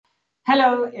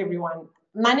Hello, everyone.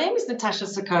 My name is Natasha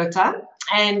Sakota,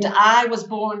 and I was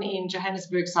born in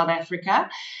Johannesburg, South Africa.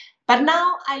 But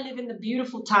now I live in the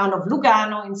beautiful town of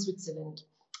Lugano in Switzerland.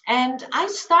 And I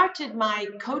started my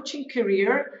coaching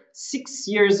career 6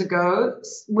 years ago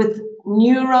with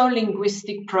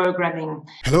neuro-linguistic programming.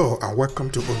 Hello and welcome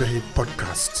to Obehi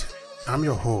Podcast. I'm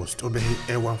your host, Obehi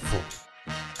Ewanfo,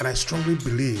 and I strongly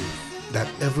believe that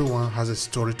everyone has a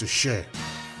story to share.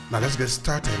 Now let's get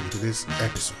started with today's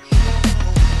episode.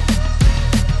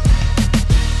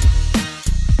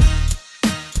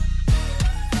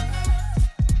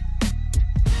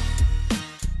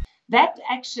 That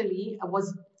actually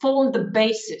formed the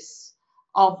basis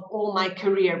of all my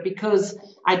career, because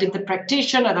I did the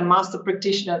practitioner, the master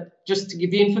practitioner, just to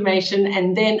give you information,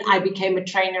 and then I became a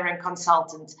trainer and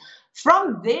consultant.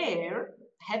 From there,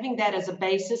 having that as a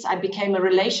basis, I became a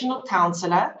relational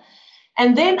counselor,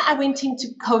 and then I went into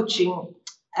coaching,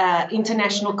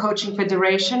 International Coaching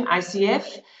Federation,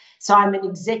 ICF. So I'm an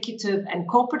executive and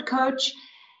corporate coach.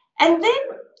 And then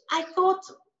I thought,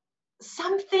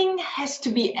 something has to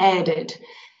be added.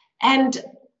 And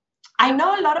I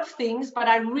know a lot of things, but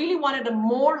I really wanted a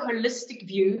more holistic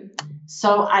view.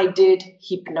 So I did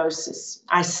hypnosis.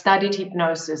 I studied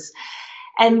hypnosis.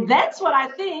 And that's what I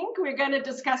think we're going to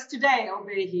discuss today over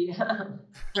here.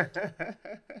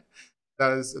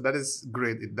 That is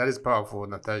great. That is powerful,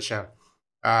 Natasha.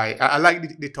 I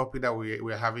like the topic that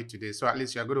we're having today. So at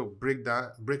least you're going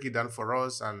to break it down for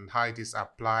us and how it is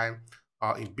applied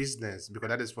in business, because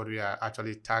that is what we are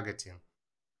actually targeting.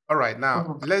 All right,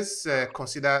 now let's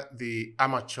consider the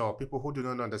amateur, people who do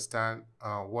not understand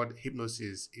what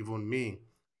hypnosis even mean.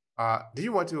 Do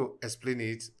you want to explain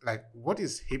it? Like, what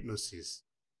is hypnosis?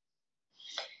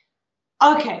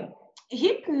 Okay,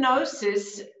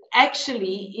 hypnosis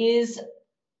actually is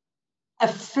a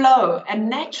flow, a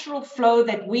natural flow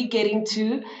that we get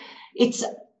into. It's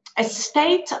a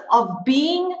state of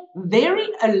being very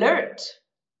alert,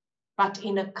 but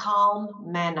in a calm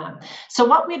manner. So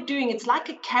what we're doing, it's like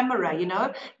a camera,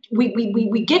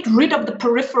 we get rid of the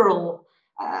peripheral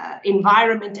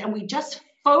environment, and we just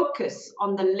focus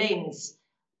on the lens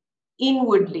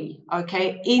inwardly,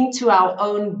 okay, into our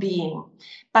own being.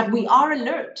 But we are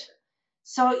alert.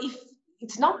 So if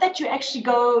it's not that you actually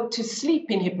go to sleep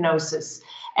in hypnosis,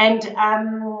 and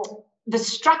the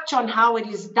structure on how it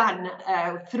is done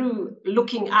through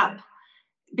looking up,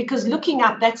 because looking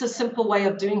up, that's a simple way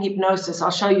of doing hypnosis.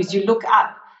 I'll show you. Is you look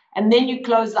up and then you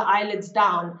close the eyelids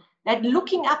down. That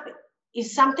looking up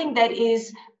is something that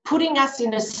is putting us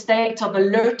in a state of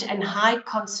alert and high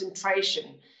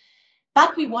concentration.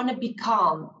 But we want to be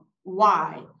calm.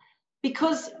 Why?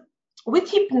 Because with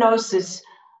hypnosis,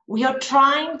 we are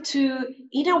trying to,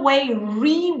 in a way,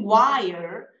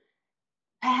 rewire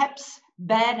perhaps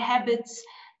bad habits,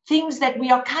 things that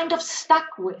we are kind of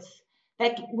stuck with,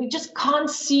 that we just can't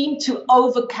seem to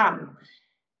overcome,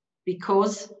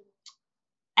 because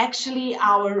actually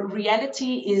our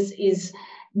reality is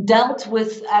dealt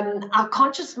with. Our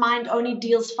conscious mind only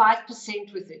deals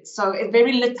 5% with it. So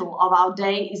very little of our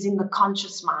day is in the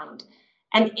conscious mind.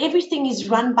 And everything is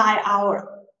run by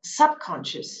our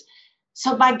subconscious.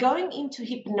 So by going into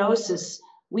hypnosis,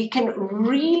 we can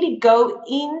really go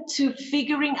into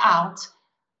figuring out,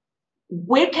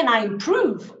 where can I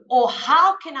improve, or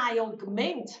how can I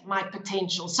augment my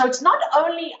potential? So it's not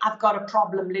only I've got a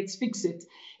problem, let's fix it.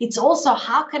 It's also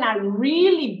how can I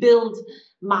really build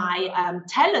my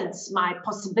talents, my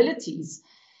possibilities.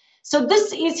 So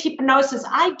this is hypnosis.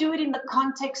 I do it in the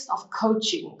context of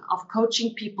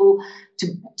coaching people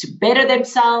to better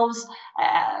themselves,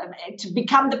 to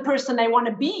become the person they want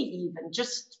to be, even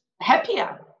just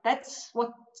happier. That's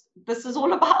what this is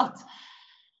all about.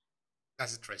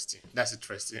 That's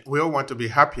interesting. We all want to be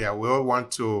happier. We all want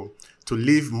to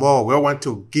live more. We all want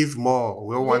to give more.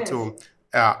 We all want to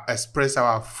express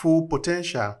our full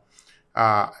potential.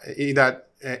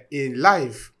 In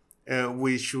life,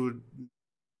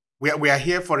 we are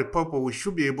here for a purpose. We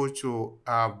should be able to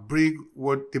bring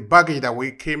what the baggage that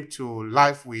we came to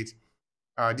life with,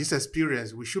 this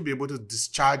experience. We should be able to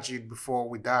discharge it before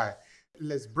we die.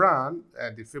 Les Brown,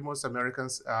 the famous American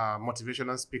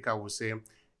motivational speaker, will say,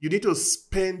 you need to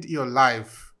spend your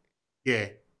life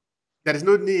here. There is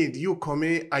no need you come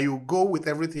in and you go with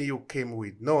everything you came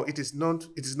with. No, it is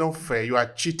not fair. You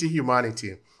are cheating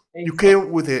humanity. Exactly. You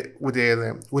came with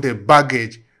a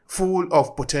baggage full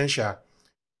of potential.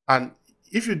 And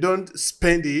if you don't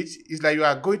spend it, it's like you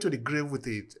are going to the grave with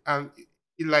it. And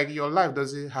like your life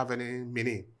doesn't have any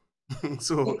meaning.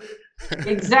 So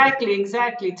exactly,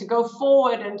 to go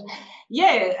forward and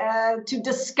to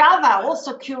discover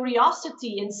also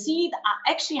curiosity and see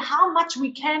actually how much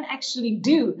we can actually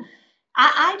do.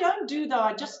 I don't do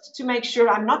though, just to make sure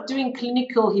I'm not doing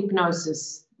clinical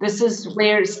hypnosis. This is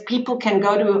where people can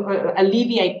go to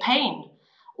alleviate pain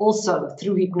also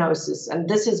through hypnosis. And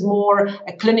this is more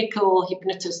a clinical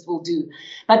hypnotist will do.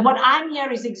 But what I'm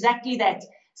here is exactly that.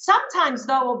 Sometimes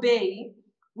though, Obey,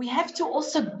 we have to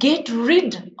also get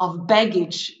rid of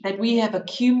baggage that we have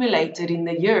accumulated in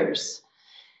the years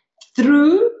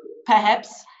through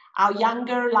perhaps our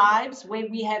younger lives where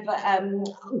we have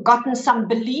gotten some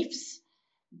beliefs,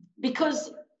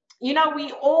 because we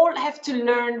all have to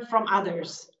learn from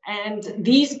others, and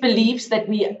these beliefs that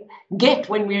we get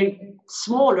when we're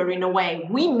smaller, in a way,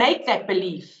 we make that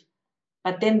belief,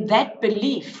 but then that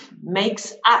belief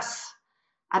makes us.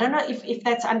 I don't know if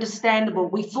that's understandable.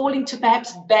 We fall into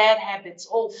perhaps bad habits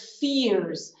or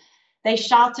fears. They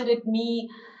shouted at me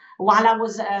while I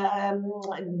was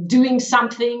doing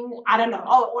something. I don't know.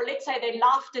 Or let's say they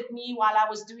laughed at me while I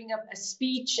was doing a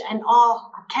speech, and I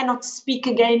cannot speak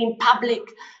again in public.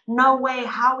 No way,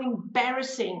 how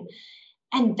embarrassing.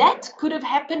 And that could have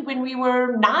happened when we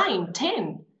were 9,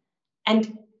 10.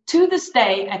 And to this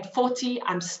day, at 40,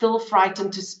 I'm still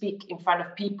frightened to speak in front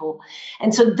of people.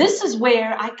 And so this is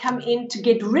where I come in to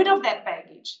get rid of that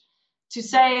baggage, to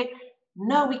say,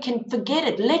 no, we can forget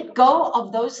it. Let go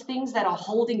of those things that are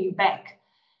holding you back.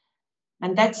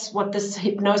 And that's what this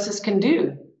hypnosis can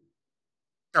do.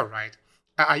 All right.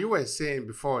 You were saying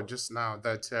before just now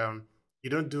that you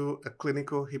don't do a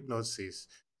clinical hypnosis,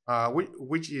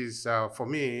 which is for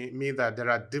me mean that there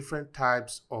are different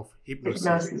types of hypnosis.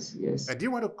 Hypnosis, yes. Do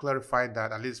you want to clarify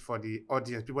that at least for the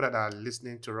audience, people that are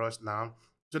listening to us now,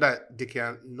 so that they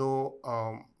can know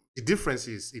the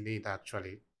differences in it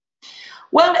actually?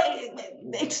 Well,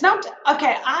 it's not,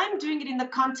 okay, I'm doing it in the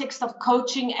context of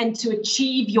coaching and to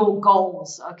achieve your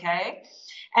goals, okay?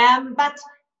 But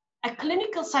a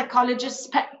clinical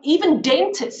psychologist, even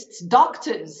dentists,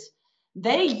 doctors,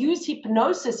 they use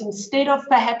hypnosis instead of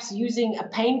perhaps using a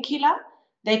painkiller.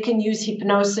 They can use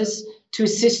hypnosis to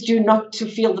assist you not to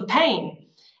feel the pain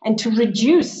and to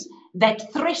reduce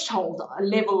that threshold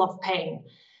level of pain.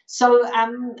 So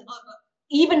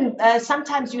even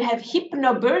sometimes you have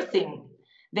hypnobirthing.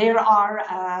 There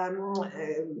are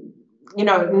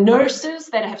nurses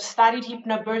that have studied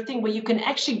hypnobirthing, where you can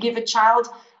actually give a child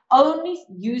only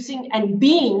using and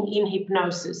being in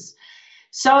hypnosis.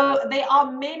 So there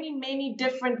are many, many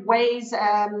different ways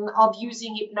of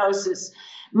using hypnosis.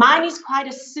 Mine is quite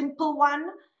a simple one.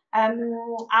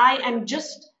 I am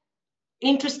just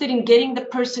interested in getting the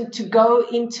person to go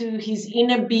into his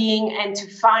inner being and to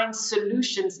find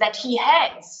solutions that he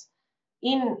has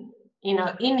in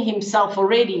himself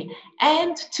already,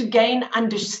 and to gain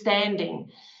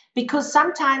understanding, because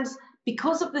sometimes,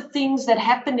 because of the things that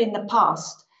happened in the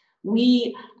past,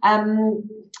 we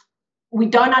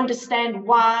don't understand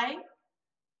why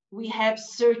we have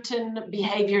certain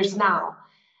behaviors now.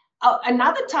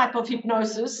 Another type of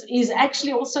hypnosis is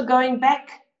actually also going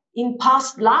back in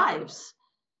past lives.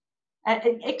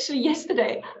 Actually,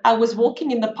 yesterday, I was walking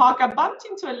in the park. I bumped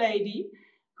into a lady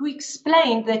who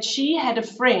explained that she had a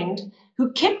friend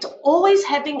who kept always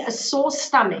having a sore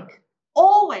stomach,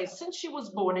 always, since she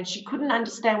was born, and she couldn't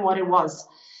understand what it was.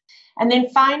 And then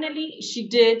finally, she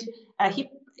did a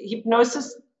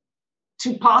hypnosis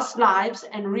to past lives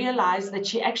and realized that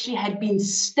she actually had been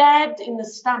stabbed in the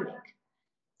stomach.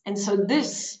 And so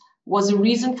this was a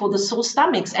reason for the sore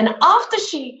stomachs. And after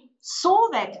she saw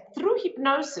that through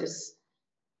hypnosis,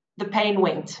 the pain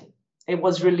went. It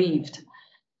was relieved.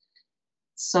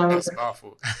 So That's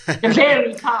powerful.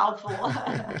 very powerful.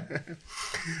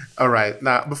 All right.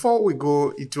 Now, before we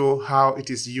go into how it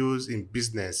is used in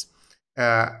business,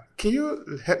 can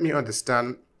you help me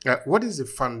understand what is the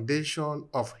foundation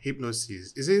of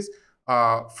hypnosis? Is it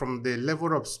from the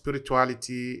level of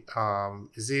spirituality?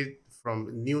 Is it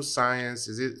from new science?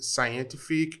 Is it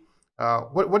scientific?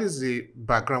 What is the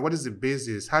background? What is the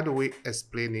basis? How do we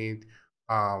explain it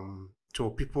to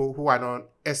people who are not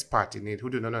expert in it, who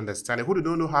do not understand it, who do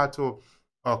not know how to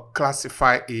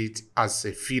classify it as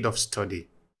a field of study?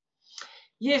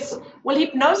 Yes. Well,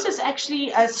 hypnosis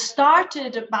actually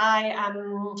started by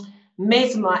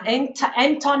Mesmer.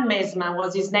 Anton Mesmer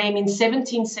was his name, in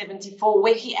 1774,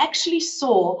 where he actually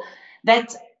saw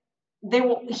that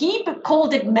he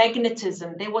called it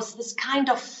magnetism. There was this kind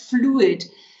of fluid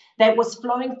that was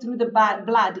flowing through the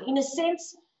blood. In a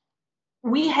sense,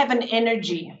 we have an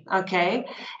energy, okay?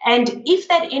 And if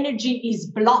that energy is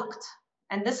blocked,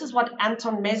 and this is what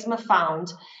Anton Mesmer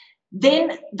found,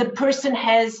 then the person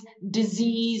has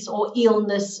disease or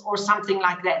illness or something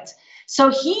like that. So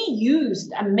he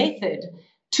used a method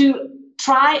to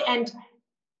try and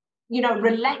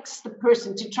relax the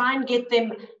person, to try and get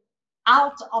them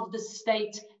out of the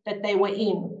state that they were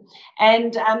in.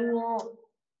 And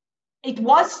it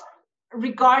was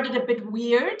regarded a bit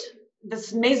weird,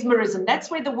 this mesmerism. That's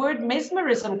where the word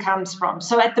mesmerism comes from.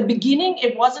 So at the beginning,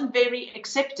 it wasn't very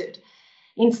accepted.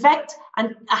 In fact,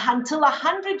 until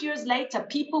 100 years later,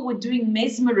 people were doing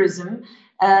mesmerism,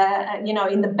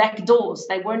 in the back doors.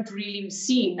 They weren't really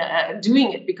seen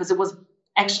doing it because it was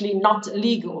actually not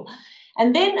legal.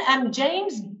 And then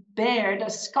James Baird, a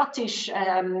Scottish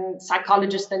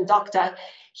psychologist and doctor,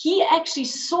 he actually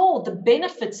saw the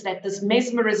benefits that this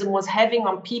mesmerism was having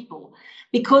on people,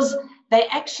 because they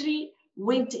actually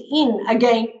went in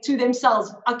again to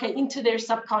themselves, into their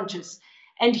subconscious.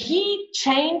 And he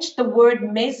changed the word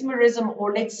mesmerism,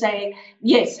 or let's say,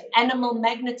 yes, animal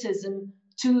magnetism,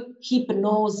 to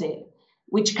hypnose,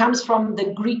 which comes from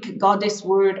the Greek goddess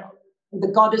word, the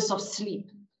goddess of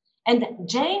sleep. And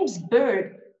James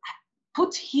Baird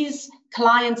put his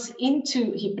clients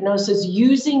into hypnosis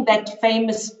using that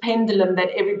famous pendulum that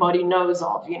everybody knows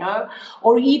of,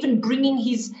 or even bringing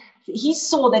he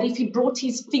saw that if he brought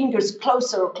his fingers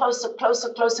closer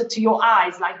to your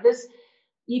eyes like this,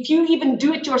 if you even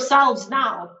do it yourselves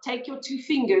now, take your two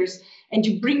fingers and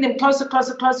you bring them closer,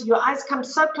 your eyes come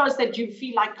so close that you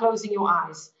feel like closing your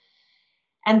eyes.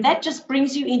 And that just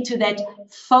brings you into that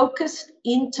focused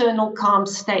internal calm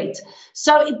state.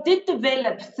 So it did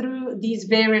develop through these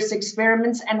various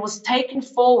experiments and was taken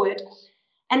forward.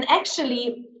 And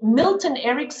actually, Milton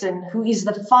Erickson, who is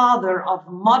the father of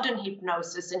modern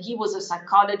hypnosis, and he was a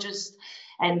psychologist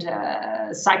and a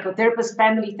psychotherapist,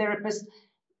 family therapist,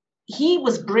 he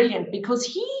was brilliant because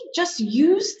he just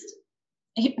used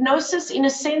hypnosis in a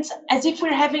sense as if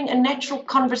we're having a natural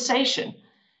conversation.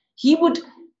 He would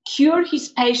cure his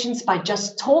patients by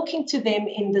just talking to them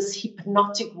in this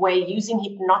hypnotic way, using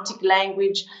hypnotic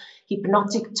language,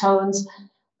 hypnotic tones.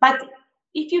 But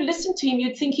if you listen to him,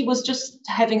 you'd think he was just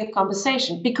having a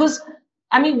conversation, because,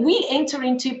 we enter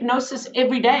into hypnosis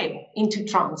every day, into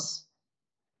trance.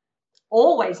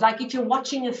 Always, like if you're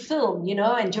watching a film,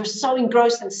 and you're so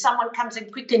engrossed and someone comes in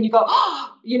quickly and you go,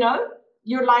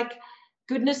 you're like,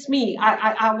 goodness me,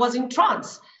 I was in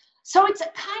trance. So it's a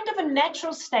kind of a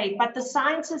natural state, but the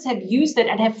sciences have used it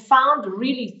and have found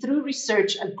really through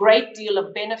research a great deal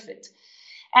of benefit.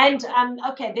 And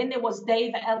then there was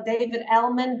David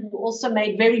Ellman, who also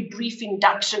made very brief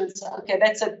inductions. Okay,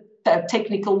 that's a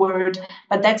technical word,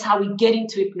 but that's how we get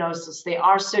into hypnosis. There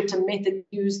are certain methods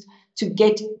used to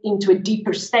get into a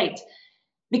deeper state,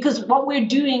 because what we're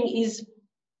doing is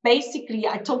basically,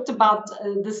 I talked about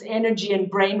this energy and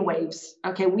brain waves.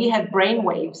 Okay, we have brain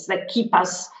waves that keep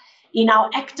us in our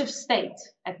active state.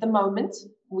 At the moment,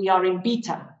 we are in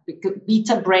beta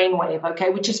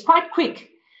brainwave, which is quite quick.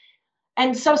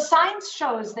 And so science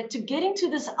shows that to get into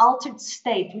this altered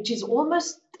state, which is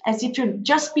almost as if you're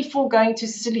just before going to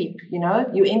sleep,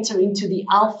 you enter into the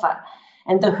alpha,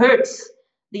 and the hertz,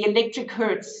 the electric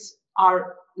hertz,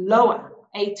 are lower,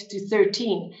 8 to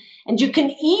 13. And you can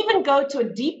even go to a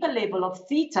deeper level of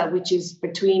theta, which is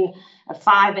between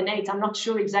 5 and 8. I'm not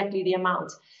sure exactly the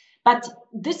amount. But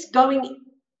this going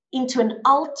into an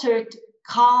altered,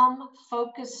 calm,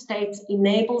 focused state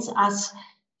enables us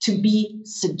to be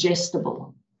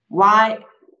suggestible. Why?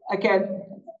 Again,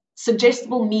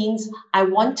 suggestible means I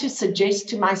want to suggest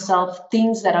to myself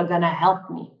things that are going to help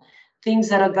me, things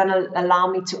that are going to allow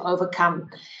me to overcome.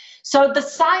 So the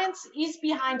science is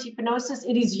behind hypnosis.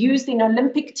 It is used in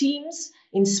Olympic teams,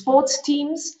 in sports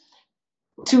teams,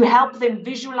 to help them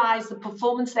visualize the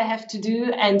performance they have to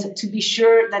do and to be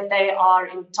sure that they are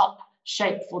in top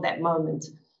shape for that moment.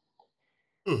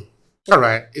 All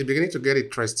right. It's beginning to get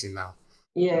interesting now.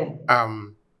 Yeah.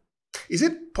 Is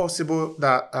it possible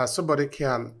that somebody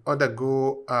can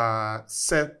undergo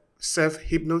self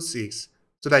hypnosis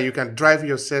so that you can drive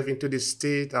yourself into this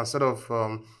state and sort of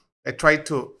try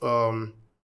to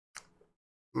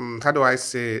how do I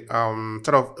say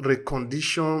sort of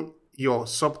recondition your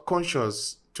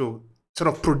subconscious to sort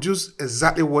of produce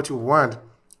exactly what you want?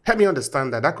 Help me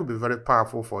understand that. That could be very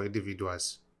powerful for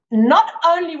individuals. Not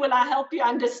only will I help you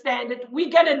understand it, we're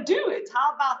going to do it.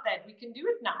 How about that? We can do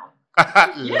it now.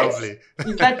 Lovely.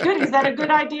 Is that good? Is that a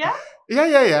good idea?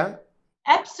 Yeah.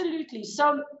 Absolutely.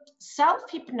 So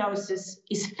self-hypnosis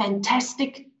is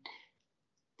fantastic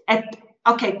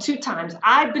two times.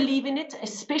 I believe in it,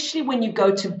 especially when you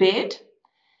go to bed.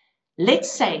 Let's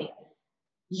say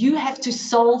you have to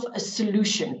solve a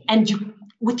solution and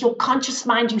with your conscious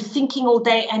mind, you're thinking all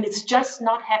day and it's just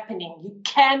not happening. You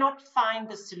cannot find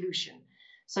the solution.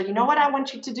 So you know what I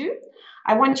want you to do?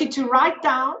 I want you to write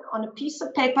down on a piece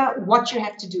of paper what you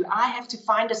have to do. I have to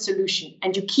find a solution,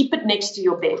 and you keep it next to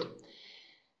your bed.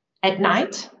 At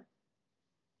night,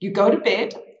 you go to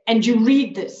bed and you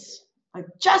read this, like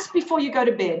just before you go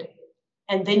to bed.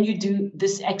 And then you do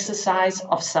this exercise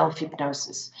of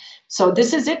self-hypnosis. So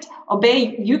this is it.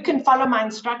 Obey. You can follow my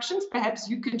instructions. Perhaps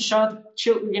you can show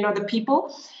the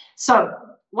people. So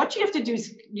what you have to do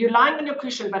is you're lying on your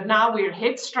cushion, but now we're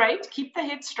head straight. Keep the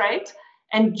head straight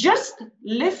and just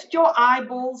lift your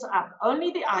eyeballs up.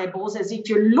 Only the eyeballs, as if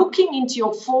you're looking into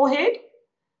your forehead.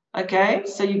 Okay,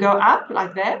 so you go up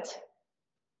like that.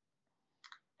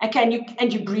 Okay,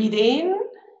 and you breathe in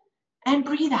and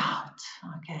breathe out.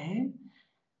 Okay.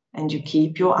 And you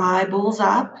keep your eyeballs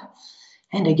up.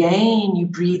 And again, you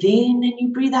breathe in and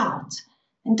you breathe out.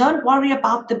 And don't worry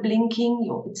about the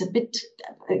blinking. It's a bit,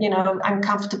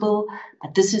 uncomfortable.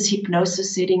 But this is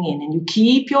hypnosis setting in. And you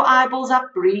keep your eyeballs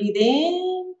up. Breathe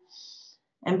in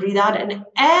and breathe out. And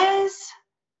as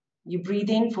you breathe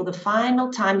in for the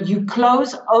final time, you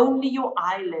close only your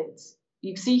eyelids.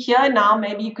 You see here now,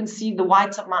 maybe you can see the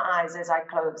whites of my eyes as I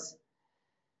close.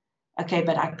 Okay,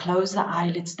 but I close the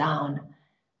eyelids down.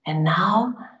 And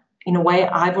now, in a way,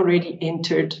 I've already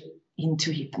entered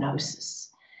into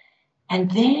hypnosis. And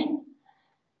then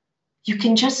you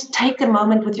can just take a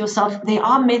moment with yourself. There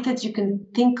are methods you can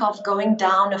think of going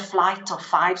down a flight of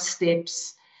 5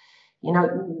 steps,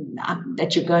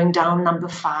 that you're going down number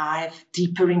 5,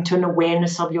 deeper into an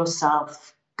awareness of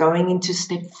yourself, going into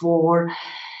step 4,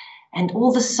 and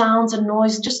all the sounds and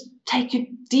noise just take you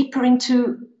deeper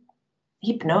into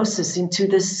hypnosis, into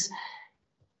this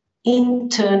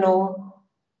internal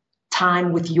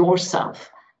time with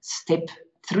yourself. Step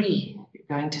 3,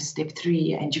 you're going to step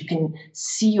 3, and you can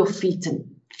see your feet and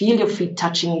feel your feet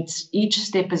touching each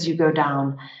step as you go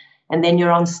down. And then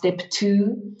you're on step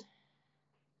 2,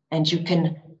 and you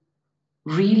can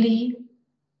really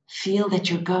feel that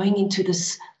you're going into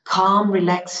this calm,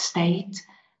 relaxed state.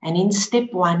 And in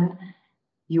step 1,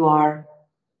 you are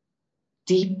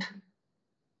deep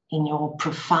in your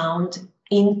profound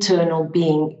internal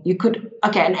being.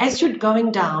 And as you're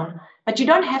going down, but you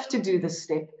don't have to do this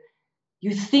step,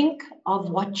 you think of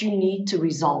what you need to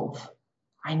resolve.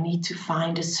 I need to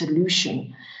find a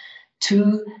solution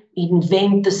to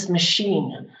invent this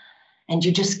machine. And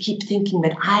you just keep thinking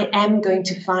that I am going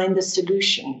to find the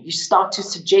solution. You start to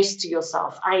suggest to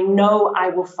yourself, I know I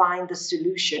will find the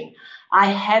solution. I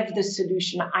have the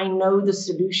solution. I know the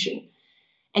solution.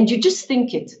 And you just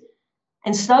think it.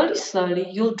 And slowly, slowly,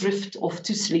 you'll drift off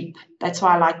to sleep. That's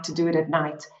why I like to do it at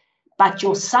night. But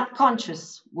your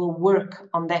subconscious will work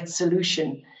on that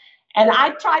solution. And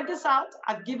I tried this out.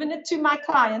 I've given it to my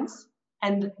clients.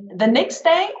 And the next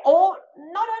day, or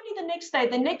not only the next day,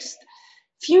 the next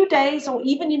few days, or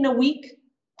even in a week,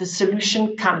 the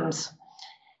solution comes.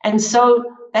 And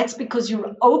so that's because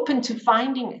you're open to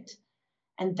finding it.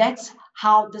 And that's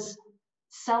how this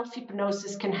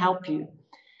self-hypnosis can help you.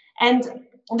 And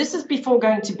this is before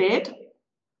going to bed.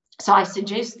 So I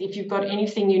suggest if you've got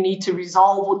anything you need to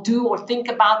resolve or do or think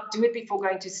about, do it before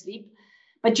going to sleep.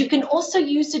 But you can also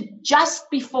use it just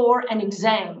before an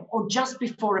exam or just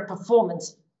before a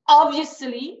performance.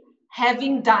 Obviously,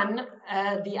 having done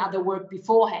the other work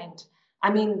beforehand.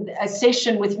 I mean, a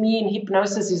session with me in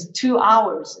hypnosis is 2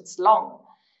 hours. It's long,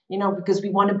 because we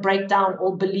want to break down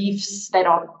all beliefs that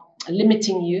are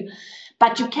limiting you.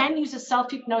 But you can use a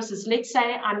self-hypnosis. Let's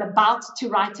say I'm about to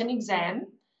write an exam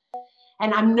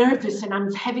and I'm nervous and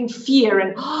I'm having fear,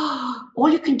 and all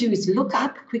you can do is look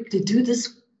up quickly, do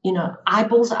this,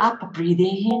 eyeballs up, breathe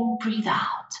in, breathe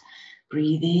out.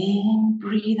 Breathe in,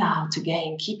 breathe out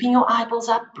again. Keeping your eyeballs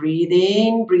up, breathe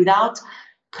in, breathe out.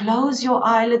 Close your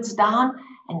eyelids down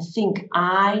and think,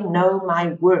 I know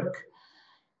my work.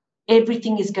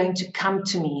 Everything is going to come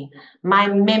to me. My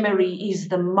memory is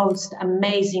the most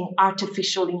amazing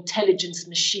artificial intelligence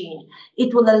machine.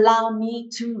 It will allow me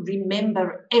to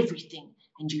remember everything.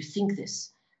 And you think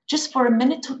this just for a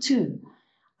minute or 2.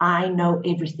 I know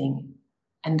everything.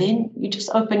 And then you just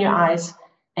open your eyes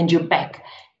and you're back.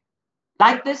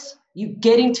 Like this, you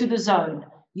get into the zone.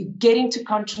 You get into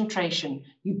concentration.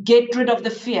 You get rid of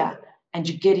the fear and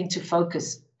you get into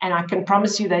focus. And I can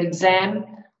promise you that exam,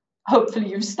 hopefully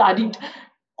you've studied,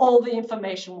 all the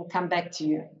information will come back to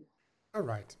you. All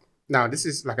right. Now, this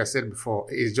is, like I said before,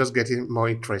 it's just getting more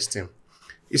interesting.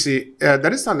 You see,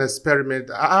 there is an experiment.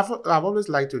 I've always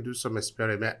liked to do some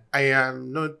experiment. I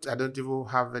don't even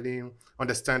have any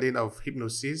understanding of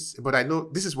hypnosis, but I know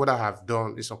this is what I have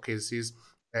done in some cases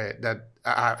that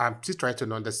I'm still trying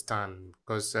to understand,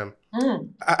 because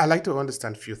I like to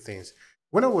understand a few things.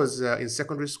 When I was in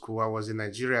secondary school, I was in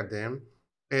Nigeria then.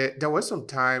 There was some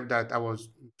time that I was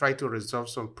trying to resolve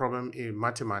some problem in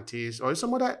mathematics or in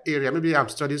some other area. Maybe I'm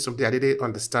studying something I didn't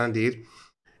understand it.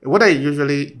 what I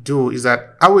usually do is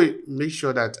that I will make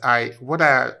sure that I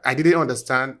didn't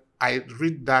understand, I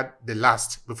read that the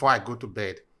last before I go to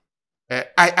bed.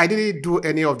 I didn't do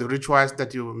any of the rituals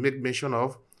that you made mention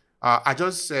of. I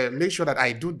just make sure that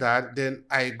I do that, then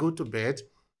I go to bed.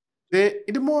 Then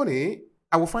in the morning,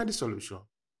 I will find the solution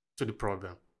to the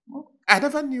problem. I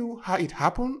never knew how it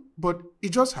happened, but it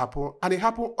just happened, and it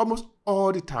happened almost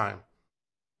all the time.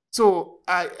 So,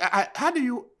 how do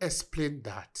you explain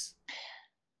that?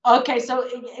 Okay, so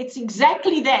it's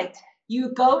exactly that.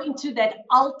 You go into that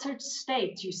altered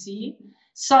state, you see.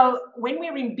 So when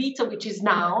we're in beta, which is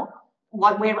now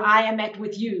what where I am at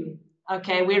with you,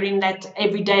 okay, we're in that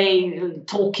everyday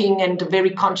talking and very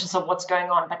conscious of what's going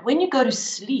on. But when you go to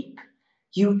sleep,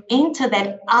 you enter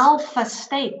that alpha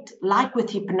state, like with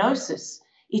hypnosis.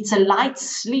 It's a light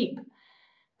sleep.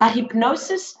 But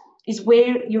hypnosis is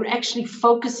where you're actually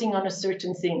focusing on a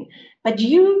certain thing. But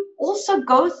you also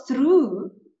go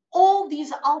through all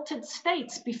these altered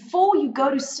states before you go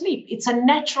to sleep. It's a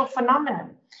natural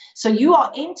phenomenon. So you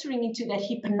are entering into that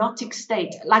hypnotic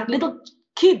state, like little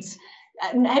kids.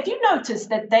 Have you noticed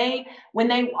that when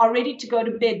they are ready to go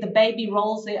to bed, the baby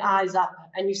rolls their eyes up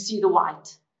and you see the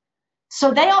white?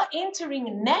 So they are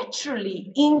entering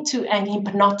naturally into an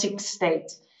hypnotic state.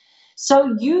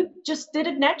 So you just did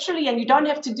it naturally, and you don't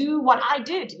have to do what I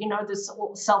did, this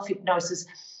self hypnosis.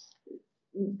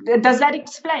 Does that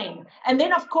explain? And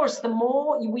then, of course, the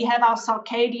more we have our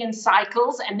circadian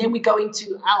cycles, and then we go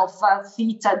into alpha,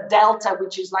 theta, delta,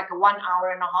 which is like a 1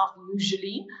 hour and a half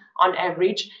usually on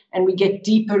average, and we get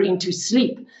deeper into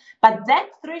sleep. But that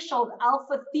threshold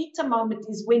alpha theta moment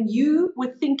is when you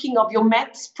were thinking of your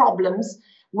maths problems,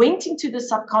 went into the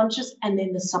subconscious, and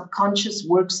then the subconscious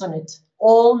works on it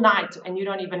all night, and you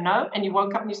don't even know. And you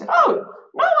woke up and you said, "Oh,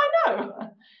 no, I know."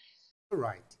 All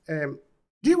right.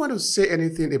 Do you want to say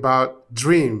anything about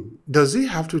dream? Does it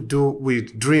have to do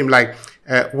with dream? Like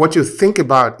what you think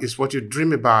about is what you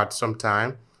dream about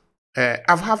sometime.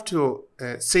 I've have to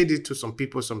say this to some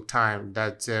people sometime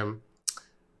that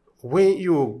when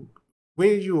you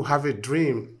when you have a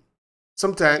dream,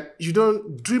 sometimes you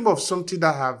don't dream of something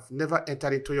that have never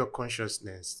entered into your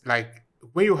consciousness. Like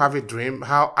when you have a dream,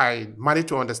 how I manage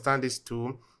to understand this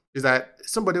too is that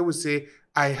somebody will say,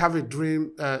 I have a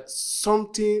dream,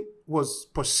 something was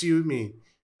pursuing me.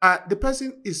 The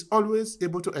person is always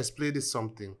able to explain this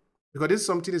something because this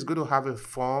something is going to have a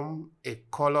form, a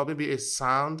color, maybe a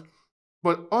sound.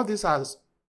 But all this has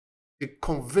the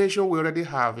convention we already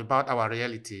have about our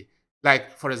reality.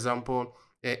 Like, for example,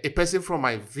 a person from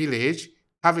my village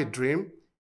have a dream.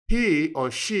 He or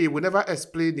she will never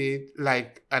explain it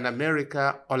like an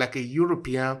American or like a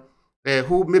European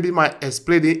who maybe might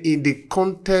explain it in the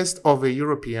context of a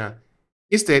European.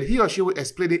 Instead, he or she will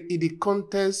explain it in the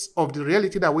context of the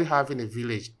reality that we have in a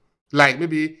village. Like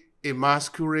maybe a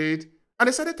masquerade. And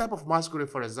a certain type of masquerade,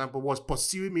 for example, was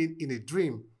pursuing me in a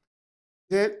dream.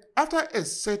 Then, after a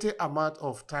certain amount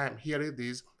of time hearing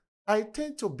this, I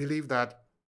tend to believe that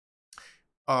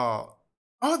uh,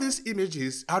 all these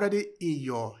images are already in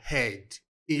your head,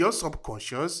 in your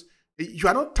subconscious. You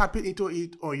are not tapping into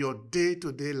it on your day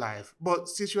to day life. But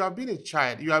since you have been a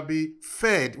child, you have been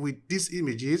fed with these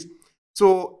images.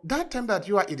 So, that time that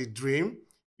you are in the dream,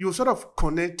 you sort of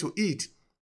connect to it.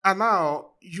 And now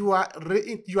you are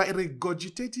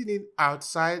regurgitating it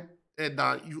outside, and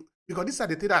you because these are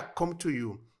the things that come to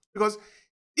you. Because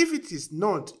if it is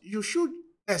not, you should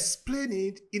explain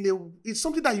it in a it's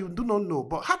something that you do not know.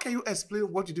 But how can you explain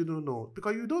what you do not know?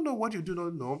 Because you don't know what you do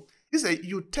not know. It's a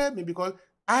you tell me because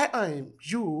I am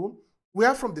you. We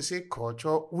are from the same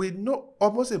culture. We know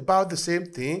almost about the same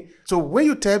thing. So when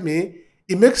you tell me,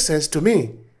 it makes sense to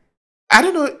me. I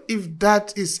don't know if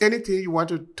that is anything you want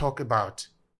to talk about.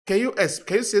 Can you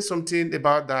say something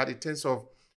about that in terms of,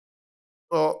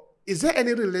 or is there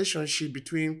any relationship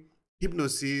between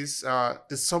hypnosis,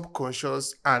 the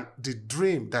subconscious, and the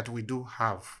dream that we do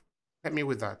have? Help me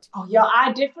with that. Oh, yeah,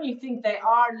 I definitely think they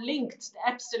are linked.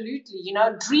 Absolutely.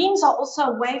 Dreams are also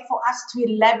a way for us to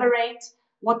elaborate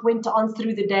what went on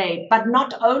through the day. But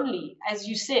not only, as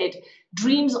you said,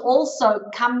 dreams also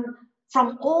come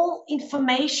from all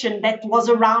information that was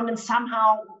around and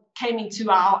somehow came into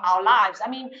our lives. I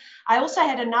mean, I also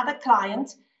had another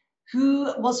client who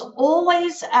was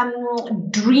always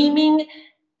dreaming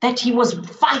that he was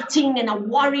fighting and a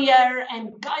warrior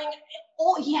and going.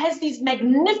 He has these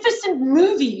magnificent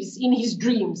movies in his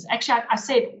dreams. Actually, I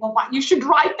said, well, you should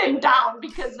write them down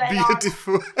because they are,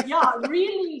 Beautiful. yeah,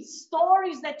 really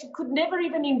stories that you could never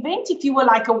even invent if you were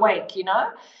like awake.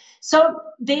 So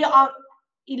there are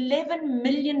 11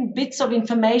 million bits of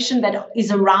information that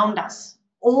is around us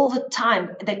all the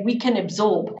time that we can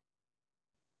absorb.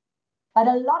 but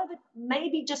a lot of it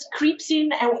maybe just creeps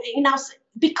in us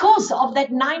because of that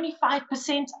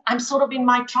 95%. I'm sort of in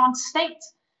my trance state.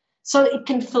 So it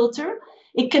can filter,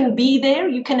 it can be there,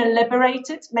 you can elaborate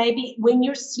it. Maybe when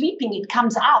you're sleeping, it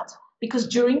comes out because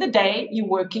during the day you're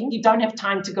working, you don't have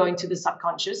time to go into the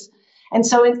subconscious. And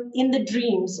so in the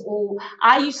dreams, or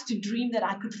I used to dream that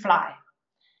I could fly.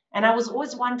 And I was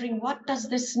always wondering, what does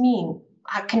this mean?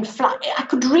 I can fly. I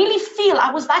could really feel,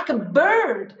 I was like a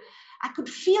bird. I could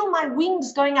feel my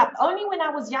wings going up only when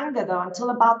I was younger, though, until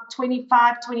about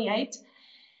 25, 28.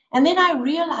 And then I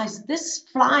realized this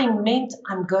flying meant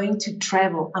I'm going to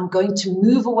travel. I'm going to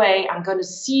move away. I'm going to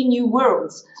see new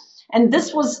worlds. And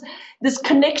this was this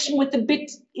connection with a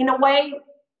bit, in a way,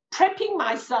 prepping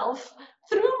myself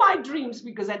through my dreams,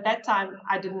 because at that time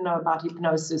I didn't know about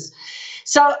hypnosis.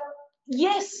 So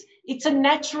yes, it's a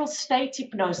natural state,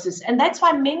 hypnosis. And that's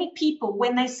why many people,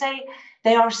 when they say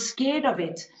they are scared of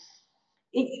it,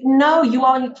 no, you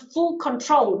are in full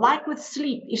control. Like with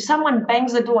sleep, if someone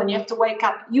bangs the door and you have to wake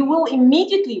up, you will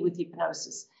immediately with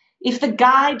hypnosis. If the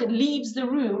guide leaves the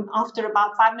room after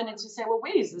about 5 minutes, you say, well,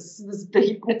 where is this the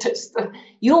hypnotist?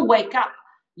 You'll wake up.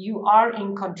 You are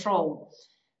in control.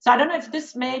 So I don't know if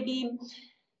this maybe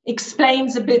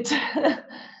explains a bit the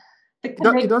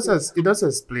connection. It does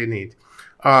explain it.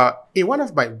 In one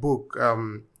of my book,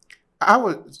 I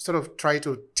will sort of try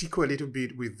to tickle a little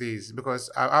bit with this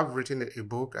because I've written a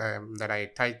book that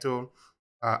I title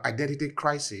Identity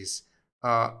Crisis.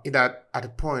 In that, at the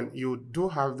point, you do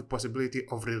have the possibility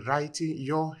of rewriting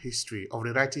your history, of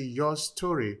rewriting your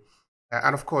story.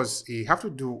 And of course, it have to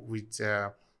do with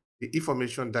the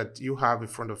information that you have in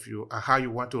front of you and how you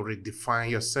want to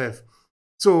redefine yourself.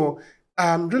 So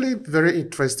I'm really very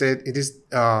interested in this.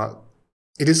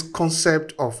 It is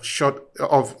concept of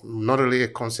not really a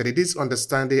concept. It is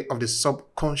understanding of the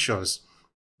subconscious,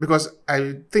 because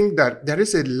I think that there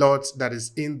is a lot that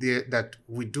is in there that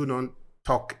we do not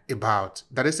talk about.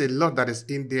 There is a lot that is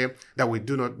in there that we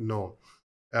do not know.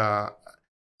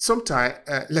 Sometimes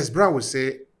Les Brown will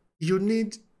say you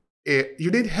need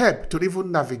help to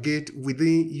even navigate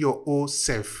within your own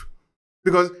self,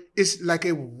 because it's like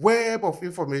a web of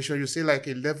information. You say like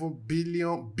 11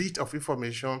 billion bit of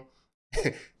information.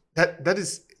 that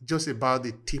is just about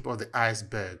the tip of the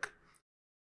iceberg.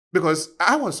 Because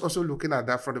I was also looking at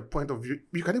that from the point of view,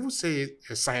 you can even say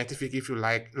it scientific if you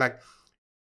like. Like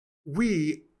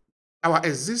our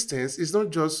existence is not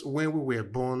just when we were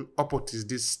born up until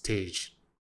this stage.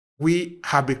 We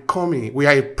are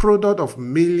a product of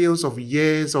millions of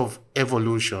years of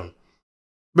evolution.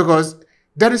 Because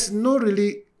there is no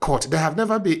really cut. There have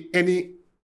never been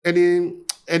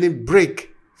any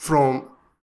break from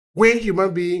when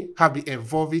human beings have been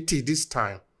evolving till this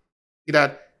time.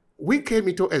 That we came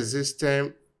into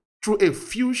existence through a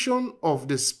fusion of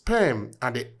the sperm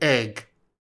and the egg.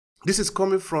 This is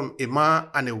coming from a man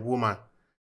and a woman.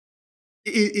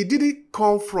 It didn't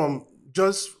come from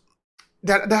just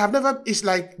that. There have never. It's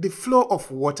like the flow of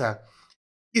water.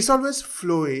 It's always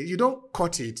flowing. You don't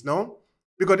cut it, no,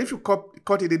 because if you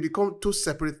cut it, it becomes two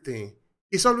separate things.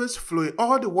 It's always flowing.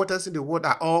 All the waters in the world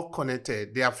are all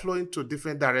connected. They are flowing to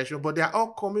different directions, but they are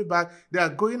all coming back. They are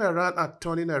going around and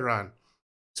turning around.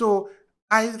 So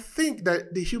I think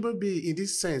that the human being in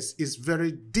this sense is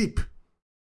very deep.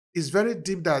 It's very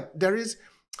deep that there is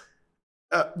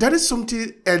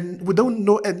something, and we don't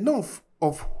know enough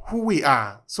of who we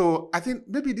are. So I think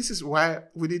maybe this is why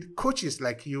we need coaches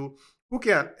like you who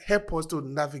can help us to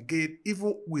navigate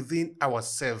even within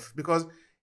ourselves, because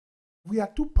we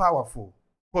are too powerful,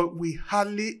 but we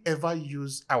hardly ever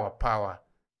use our power.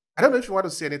 I don't know if you want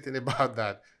to say anything about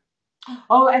that.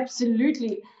 Oh,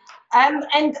 absolutely.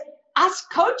 And as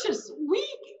coaches, we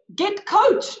get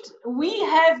coached. We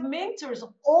have mentors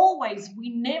always. We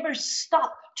never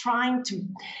stop trying to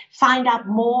find out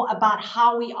more about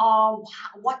how we are,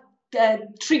 what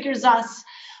triggers us,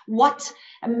 what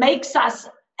makes us.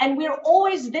 And we're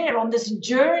always there on this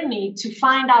journey to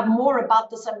find out more about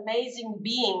this amazing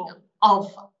being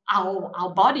of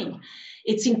our body.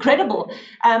 It's incredible.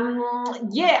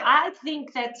 I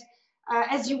think that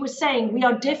as you were saying, we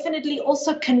are definitely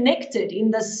also connected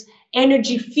in this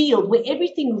energy field where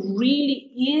everything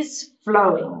really is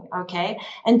flowing, okay?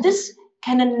 And this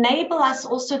can enable us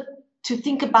also to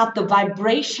think about the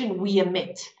vibration we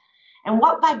emit. And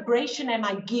what vibration am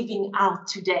I giving out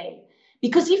today?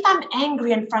 Because if I'm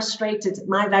angry and frustrated,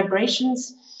 my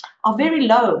vibrations are very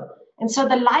low. And so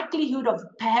the likelihood of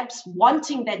perhaps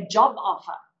wanting that job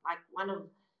offer,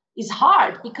 is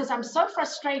hard because I'm so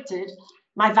frustrated,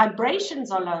 my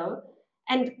vibrations are low,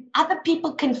 and other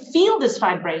people can feel this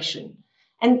vibration.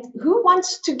 And who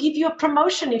wants to give you a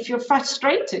promotion if you're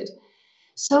frustrated?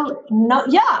 So no,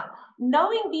 yeah,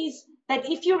 knowing these, that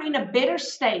if you're in a better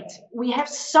state, we have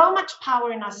so much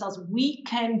power in ourselves. We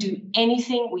can do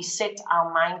anything we set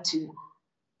our mind to.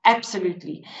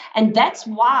 Absolutely. And that's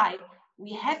why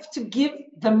we have to give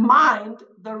the mind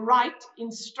the right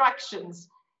instructions.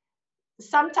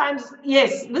 Sometimes,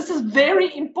 yes, this is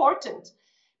very important,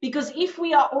 because if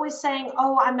we are always saying,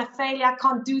 oh, I'm a failure, I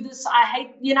can't do this, I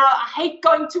hate, I hate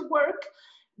going to work,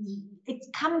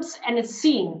 it comes and it's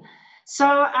seen.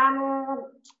 So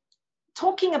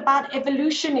talking about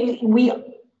evolution, we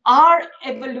are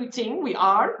evoluting, we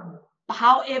are.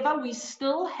 However, we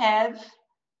still have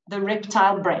the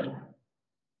reptile brain.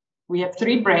 We have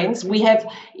three brains. We have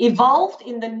evolved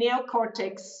in the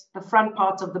neocortex, the front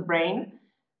part of the brain.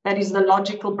 That is the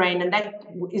logical brain, and that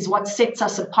is what sets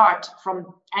us apart from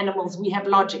animals. We have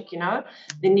logic, the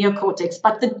neocortex.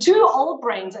 But the two old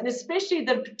brains, and especially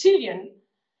the reptilian,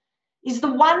 is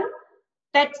the one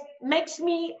that makes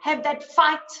me have that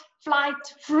fight, flight,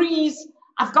 freeze.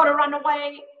 I've got to run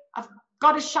away. I've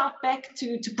got to shout back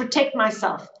to protect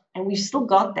myself. And we've still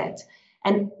got that.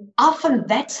 And often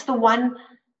that's the one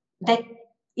that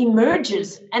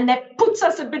emerges and that puts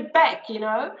us a bit back,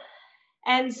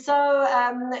 And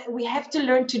so we have to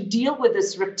learn to deal with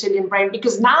this reptilian brain,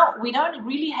 because now we don't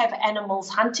really have animals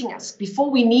hunting us.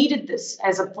 Before, we needed this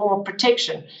as a form of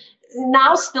protection.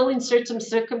 Now, still in certain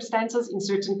circumstances, in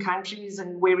certain countries,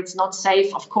 and where it's not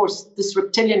safe, of course, this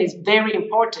reptilian is very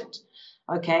important.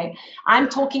 Okay, I'm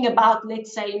talking about,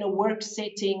 let's say, in a work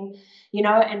setting,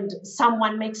 and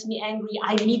someone makes me angry,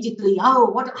 I immediately,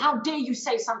 how dare you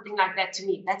say something like that to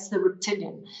me? That's the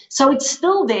reptilian. So it's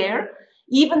still there,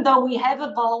 even though we have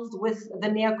evolved with the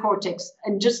neocortex.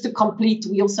 And just to complete,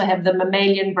 we also have the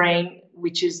mammalian brain,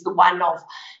 which is the one of,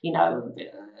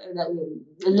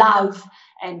 love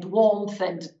and warmth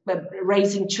and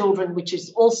raising children, which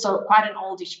is also quite an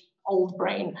old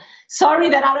brain. Sorry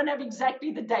that I don't have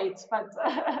exactly the dates, but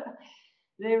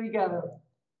there we go.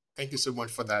 Thank you so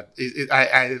much for that.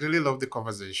 I really love the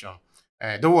conversation.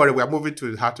 Don't worry, we are moving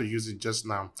to how to use it just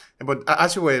now. But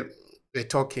as you were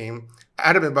talking,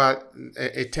 I remember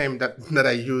a term that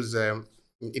I use in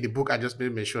the book I just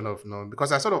made mention of,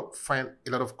 because I sort of find a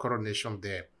lot of correlation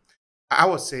there. I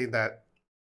was saying that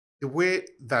the way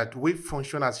that we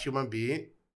function as human beings,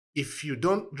 if you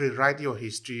don't rewrite your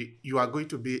history, you are going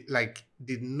to be like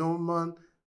the normal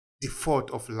default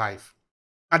of life.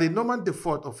 And the normal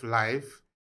default of life,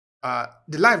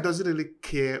 the life doesn't really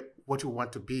care what you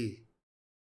want to be.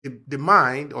 The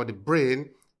mind or the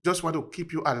brain just want to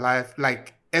keep you alive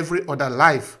like every other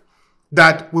life.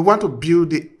 That we want to build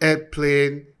the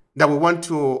airplane, that we want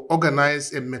to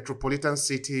organize a metropolitan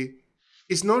city.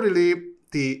 It's not really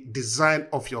the design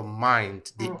of your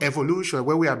mind, the evolution,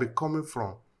 where we are coming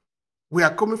from. We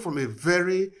are coming from a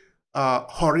very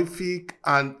horrific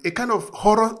and a kind of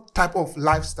horror type of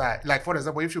lifestyle. Like, for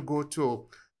example, if you go to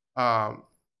um,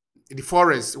 the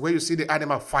forest where you see the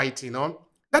animal fighting,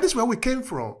 that is where we came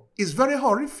from. It's very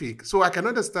horrific. So I can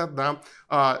understand now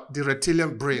the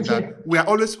reptilian brain that we are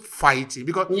always fighting,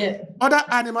 because other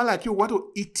animals like you want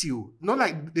to eat you. Not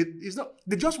like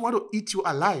they just want to eat you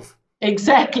alive.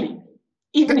 Exactly.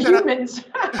 Even humans.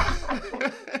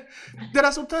 There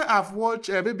are sometimes I've watched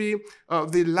maybe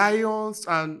the lions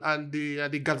and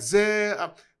the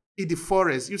gazelle in the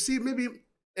forest. You see maybe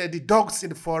the dogs in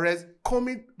the forest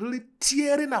coming, really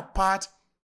tearing apart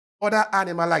other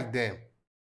animal like them.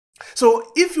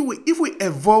 So if we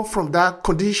evolve from that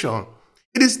condition,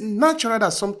 it is natural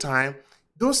that sometimes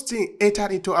those things enter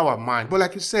into our mind. But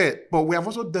like you said, but we have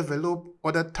also developed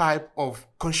other type of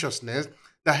consciousness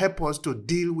that help us to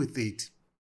deal with it.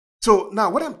 So now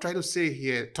what I'm trying to say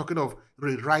here, talking of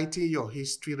rewriting your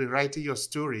history, rewriting your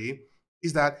story,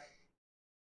 is that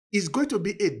it's going to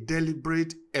be a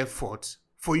deliberate effort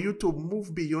for you to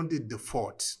move beyond the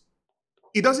default.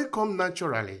 It doesn't come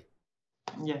naturally.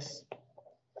 Yes.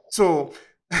 So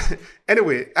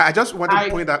anyway, I just want to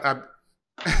point that out.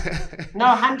 No,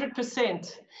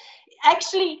 100%.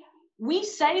 Actually, we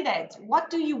say that. What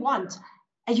do you want?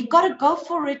 And you got to go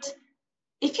for it.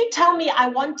 If you tell me I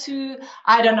want to,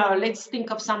 I don't know, let's think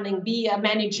of something, be a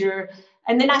manager.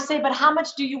 And then I say, but how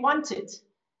much do you want it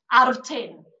out of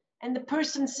 10? And the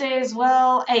person says,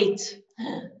 well, 8.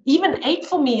 Even 8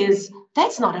 for me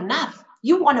that's not enough.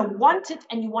 You want it,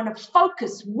 and you want to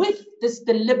focus with this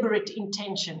deliberate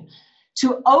intention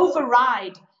to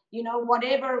override,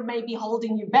 whatever may be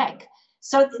holding you back.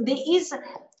 So there is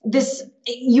this,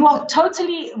 you are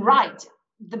totally right.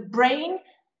 The brain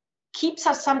keeps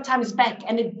us sometimes back,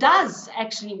 and it does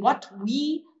actually what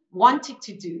we want it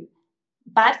to do,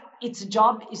 but its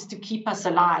job is to keep us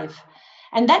alive.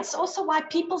 And that's also why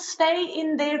people stay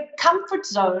in their comfort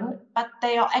zone, but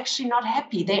they are actually not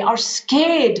happy. They are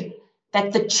scared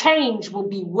that the change will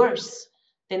be worse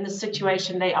than the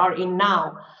situation they are in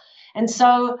now. And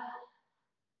so,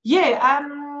 yeah,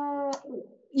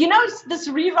 this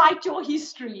rewrite your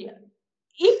history.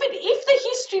 If the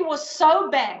history was so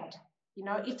bad,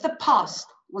 if the past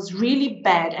was really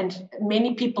bad, and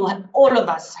many people all of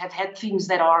us have had things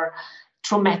that are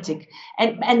traumatic,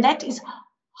 and that is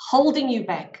holding you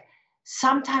back.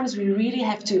 Sometimes we really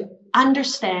have to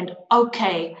understand,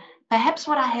 okay, perhaps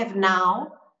what I have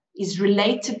now is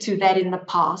related to that in the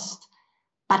past,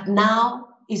 but now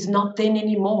is not then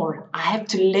anymore. I have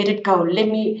to let it go.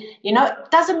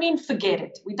 It doesn't mean forget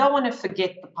it. We don't want to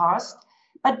forget the past,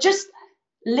 but just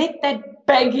let that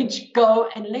baggage go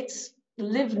and let's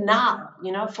live now,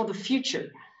 for the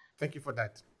future. Thank you for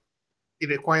that. It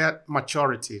required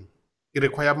maturity. It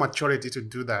required maturity to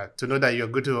do that, to know that you're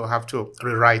going to have to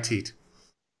rewrite it.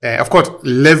 Of course,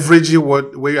 leveraging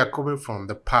where you are coming from,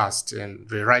 the past, and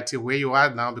rewriting where you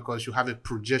are now because you have a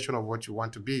projection of what you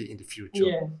want to be in the future.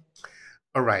 Yeah.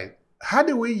 All right. How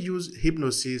do we use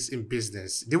hypnosis in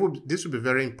business? This will be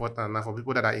very important now for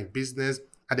people that are in business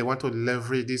and they want to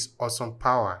leverage this awesome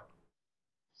power.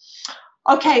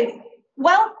 Okay.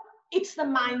 Well, it's the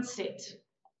mindset.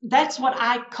 That's what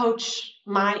I coach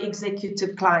my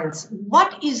executive clients.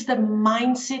 What is the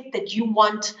mindset that you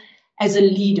want as a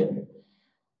leader?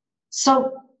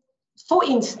 So, for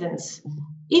instance,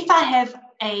 if I have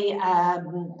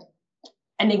an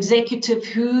executive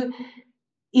who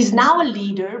is now a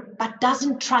leader but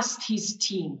doesn't trust his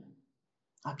team,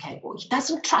 okay, well, he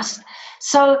doesn't trust.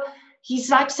 So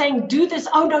he's like saying, do this.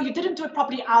 Oh, no, you didn't do it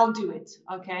properly. I'll do it.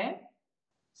 Okay.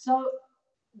 So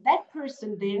that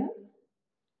person then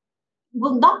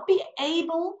will not be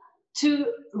able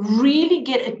to really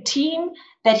get a team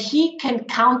that he can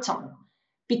count on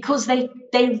because they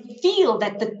feel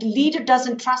that the leader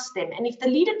doesn't trust them. And if the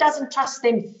leader doesn't trust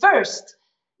them first,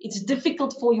 it's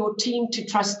difficult for your team to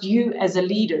trust you as a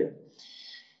leader.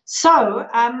 So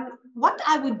what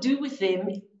I would do with them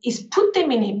is put them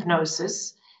in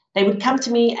hypnosis. They would come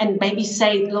to me and maybe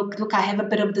say, look, I have a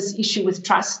bit of this issue with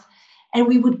trust. And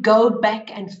we would go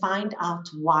back and find out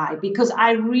why, because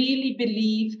I really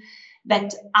believe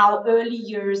that our early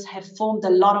years have formed a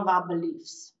lot of our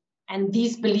beliefs. And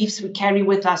these beliefs we carry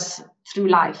with us through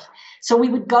life. So we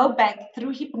would go back through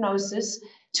hypnosis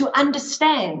to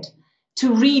understand,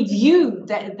 to review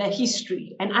the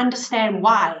history and understand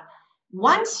why.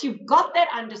 Once you've got that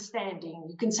understanding,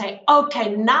 you can say,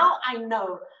 okay, now I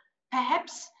know.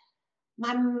 Perhaps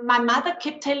my mother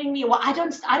kept telling me, well, I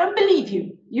don't believe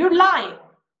you. You're lying.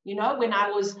 When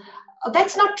I was,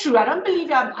 that's not true. I don't believe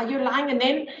you're lying. And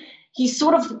then he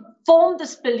sort of formed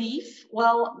this belief,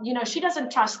 well, she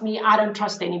doesn't trust me. I don't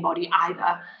trust anybody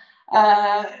either.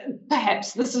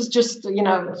 Perhaps this is just,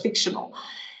 fictional.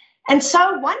 And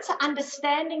so once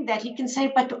understanding that, he can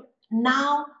say, but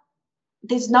now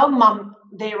there's no mom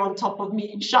there on top of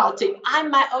me shouting. I'm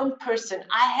my own person.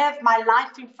 I have my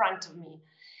life in front of me.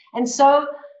 And so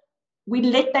we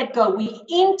let that go. We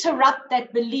interrupt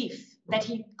that belief that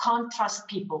he can't trust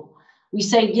people. We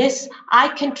say, yes, I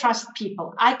can trust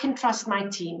people. I can trust my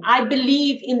team. I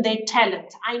believe in their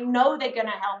talent. I know they're going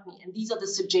to help me. And these are the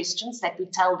suggestions that we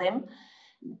tell them.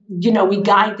 We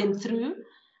guide them through.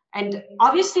 And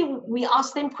obviously, we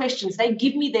ask them questions. They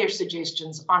give me their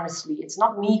suggestions, honestly. It's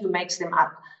not me who makes them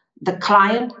up. The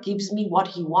client gives me what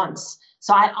he wants.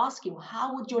 So I ask him,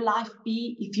 how would your life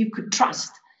be if you could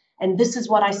trust? And this is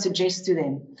what I suggest to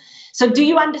them. So do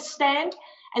you understand?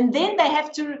 And then they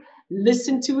have to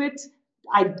listen to it.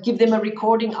 I give them a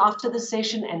recording after the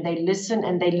session, and they listen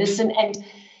and they listen, and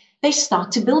they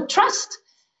start to build trust.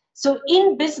 So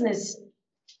in business,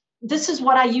 this is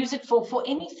what I use it for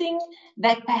anything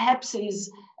that perhaps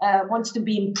is wants to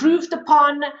be improved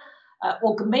upon,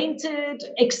 augmented,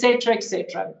 etc.,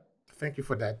 etc. Thank you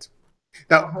for that.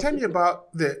 Now, tell me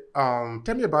about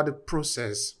the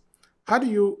process. How do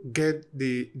you get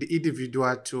the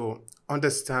individual to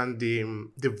understand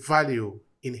the value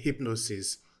in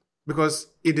hypnosis? Because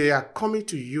if they are coming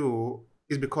to you,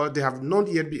 it's because they have not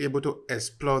yet been able to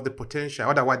explore the potential.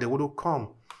 Otherwise, they wouldn't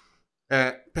come.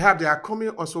 Perhaps they are coming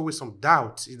also with some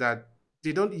doubts, is that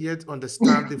they don't yet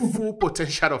understand the full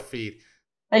potential of it.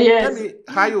 Yes. Tell me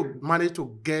how you manage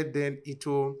to get them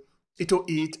into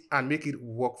it and make it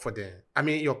work for them. I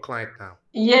mean, your client now.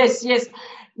 Yes.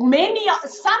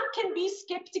 Some can be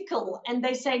skeptical and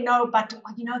they say, no, but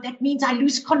that means I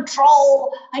lose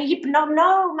control.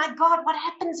 No, my God, what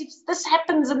happens if this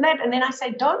happens and that? And then I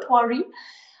say, don't worry.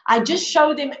 I just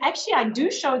show them, actually, I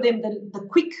do show them the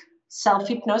quick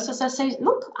self-hypnosis. I say,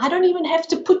 look, I don't even have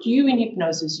to put you in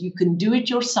hypnosis. You can do it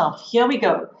yourself. Here we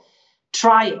go.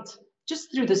 Try it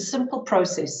just through the simple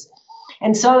process.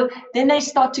 And so then they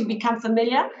start to become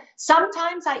familiar.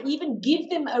 Sometimes I even give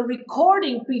them a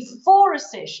recording before a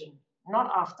session,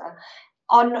 not after.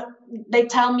 They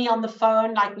tell me on the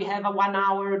phone, like we have a 1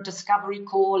 hour discovery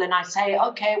call, and I say,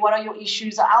 okay, what are your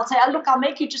issues? I'll say, oh, look, I'll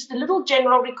make you just a little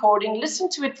general recording. Listen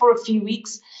to it for a few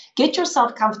weeks. Get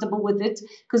yourself comfortable with it,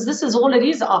 because this is all it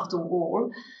is after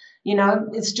all.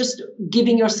 It's just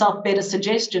giving yourself better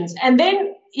suggestions. And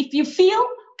then if you feel,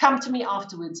 come to me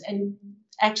afterwards. And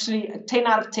actually 10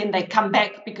 out of 10, they come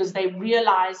back because they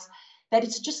realize that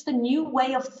it's just a new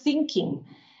way of thinking,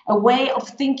 a way of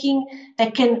thinking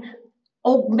that can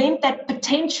augment that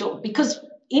potential. Because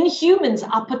in humans,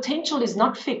 our potential is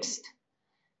not fixed.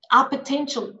 Our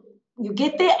potential, you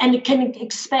get there and it can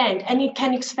expand, and it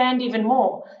can expand even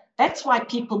more. That's why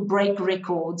people break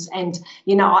records and,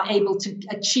 are able to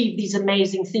achieve these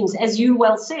amazing things. As you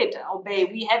well said, Obey,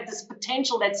 we have this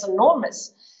potential that's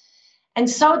enormous. And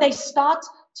so they start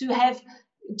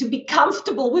to be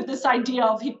comfortable with this idea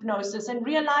of hypnosis and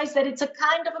realize that it's a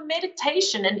kind of a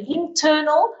meditation, an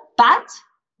internal, but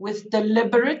with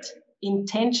deliberate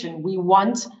intention. We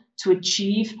want to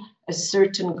achieve a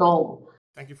certain goal.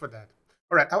 Thank you for that.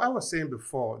 All right. I was saying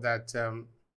before that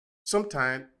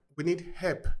sometimes we need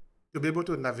help to be able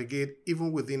to navigate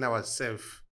even within ourselves,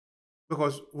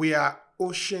 because we are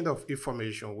ocean of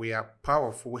information. We are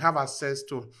powerful. We have access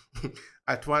to,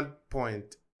 at one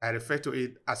point, I refer to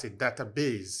it as a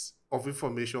database of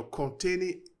information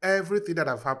containing everything that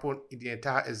have happened in the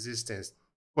entire existence,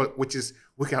 but which is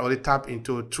we can only tap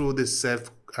into through the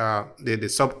the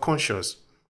subconscious.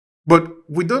 But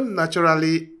we don't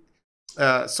naturally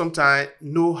sometimes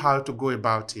know how to go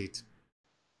about it.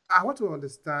 I want to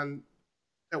understand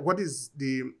what is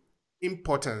the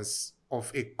importance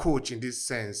of a coach in this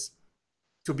sense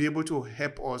to be able to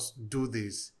help us do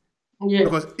this. Yeah.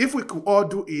 Because if we could all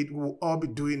do it, we'll all be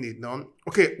doing it now.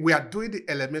 Okay, we are doing the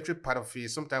elementary part of it.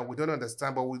 Sometimes we don't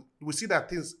understand, but we see that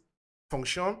things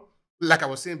function. Like I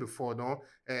was saying before, no,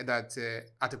 that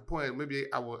at a point, maybe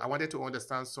I wanted to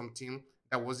understand something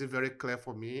that wasn't very clear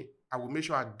for me. I will make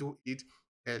sure I do it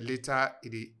later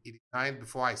in the night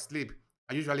before I sleep.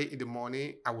 And usually in the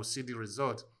morning, I will see the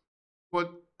result.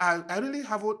 But I really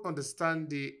haven't understand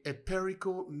the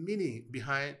empirical meaning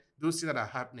behind those things that are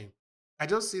happening. I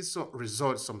just see some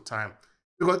results sometime.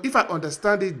 Because if I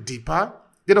understand it deeper,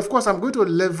 then of course I'm going to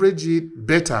leverage it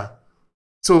better.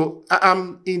 So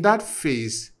I'm in that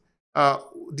phase,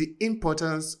 the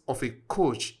importance of a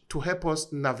coach to help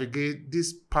us navigate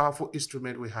this powerful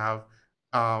instrument we have,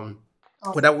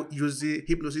 whether we use the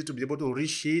hypnosis to be able to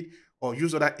reach it or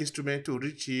use other instrument to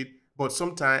reach it. But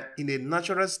sometimes in a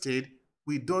natural state,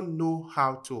 we don't know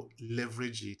how to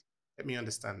leverage it. Let me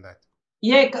understand that.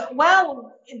 Yeah,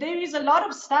 well, there is a lot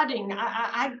of studying.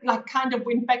 I like kind of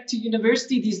went back to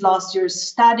university these last years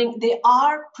studying. There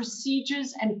are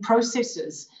procedures and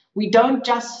processes. We don't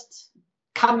just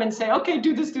come and say, okay,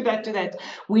 do this, do that, do that.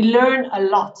 We learn a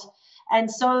lot. And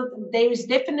so there is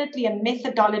definitely a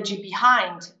methodology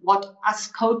behind what us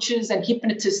coaches and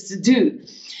hypnotists do.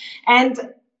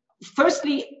 And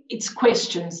firstly, it's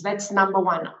questions. That's number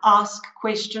one. Ask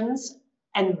questions,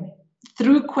 and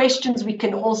through questions, we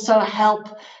can also help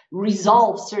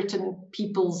resolve certain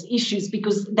people's issues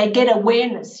because they get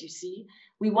awareness, you see.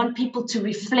 We want people to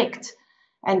reflect,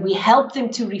 and we help them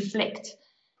to reflect,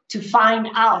 to find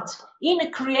out in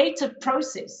a creative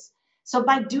process. So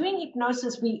by doing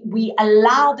hypnosis, we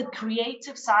allow the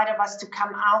creative side of us to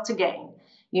come out again.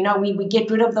 We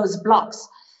get rid of those blocks.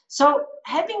 So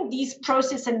having these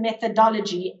process and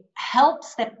methodology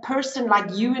helps that person like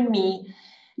you and me,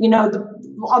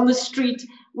 on the street,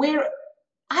 where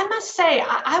I must say,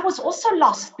 I was also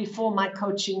lost before my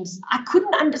coachings. I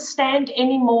couldn't understand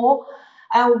anymore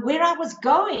where I was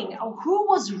going or who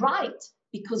was right,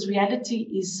 because reality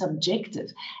is subjective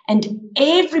and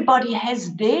everybody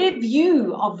has their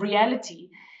view of reality.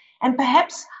 And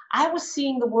perhaps I was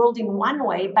seeing the world in one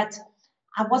way, but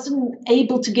I wasn't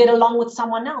able to get along with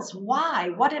someone else. Why?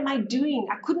 What am I doing?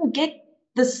 I couldn't get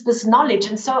this knowledge.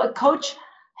 And so a coach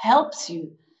helps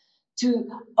you to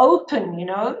open,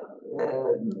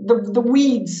 the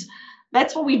weeds.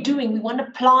 That's what we're doing. We want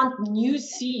to plant new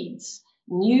seeds,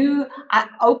 new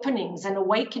openings and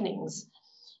awakenings.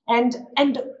 And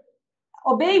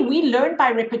Obey, we learn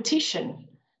by repetition.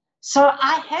 So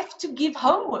I have to give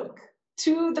homework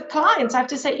to the clients. I have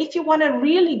to say, if you want to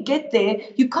really get there,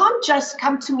 you can't just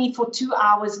come to me for 2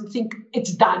 hours and think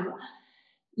it's done.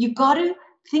 You got to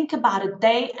think about it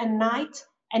day and night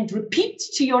and repeat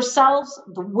to yourselves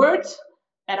the words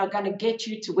that are going to get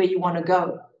you to where you want to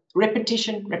go.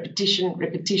 Repetition, repetition,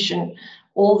 repetition,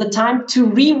 all the time to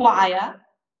rewire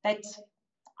that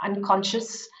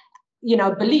unconscious,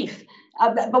 belief.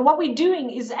 But what we're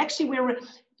doing is actually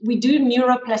we do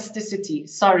neuroplasticity.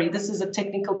 Sorry, this is a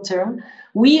technical term.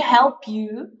 We help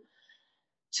you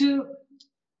to,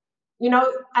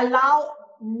 allow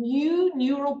new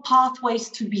neural pathways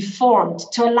to be formed,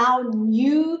 to allow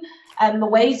new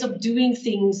ways of doing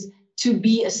things to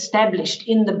be established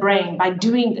in the brain by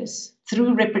doing this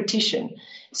through repetition.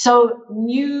 So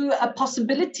new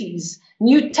possibilities,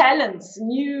 new talents,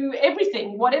 new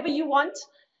everything, whatever you want.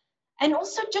 And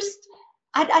also just,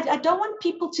 I don't want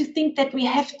people to think that we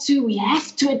have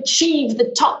to achieve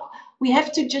the top. We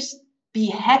have to just be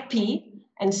happy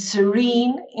and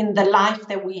serene in the life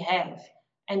that we have.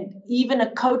 And even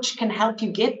a coach can help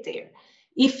you get there.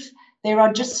 If there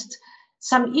are just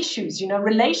some issues,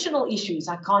 relational issues,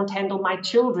 I can't handle my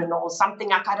children or something,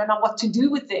 like I don't know what to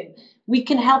do with them, we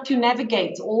can help you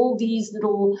navigate all these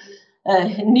little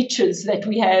niches that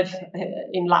we have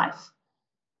in life.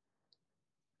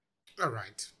 All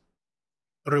right.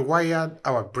 Rewired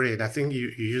our brain. I think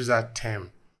you use that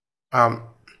term. Um,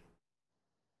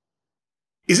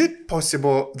 is it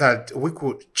possible that we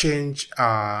could change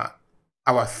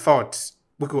our thoughts?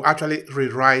 We could actually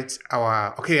rewrite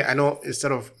our. Okay, I know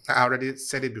I already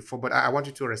said it before, but I want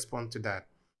you to respond to that.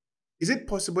 Is it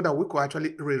possible that we could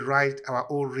actually rewrite our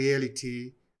own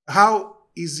reality? How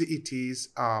easy it is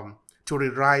to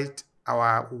rewrite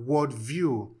our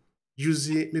worldview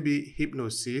using maybe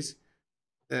hypnosis,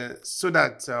 so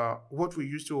that what we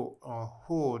used to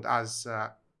hold as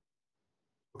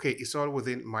okay, it's all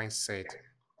within mindset.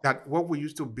 That what we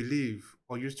used to believe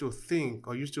or used to think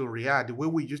or used to react, the way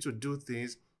we used to do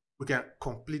things, we can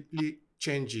completely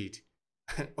change it.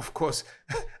 Of course,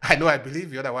 I know I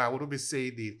believe you, otherwise I wouldn't be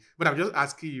saying it. But I'm just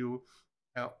asking you,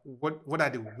 what are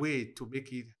the ways to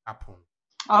make it happen?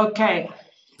 Okay.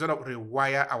 Sort of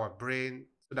rewire our brain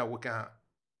so that we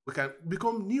can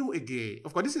become new again.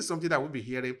 Of course, this is something that we'll be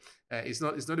hearing. It's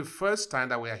not the first time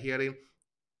that we are hearing.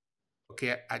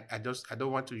 Okay, I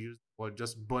don't want to use or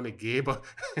just born again, but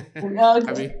I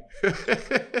Okay.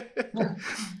 mean,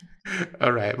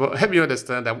 all right. But help me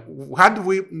understand that. How do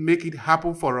we make it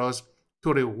happen for us to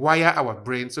rewire our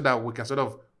brain so that we can sort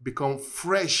of become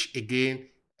fresh again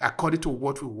according to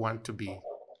what we want to be?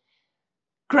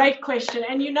 Great question.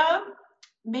 And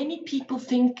many people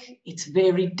think it's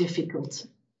very difficult.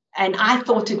 And I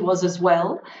thought it was as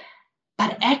well.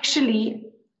 But actually,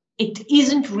 it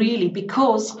isn't really,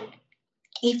 because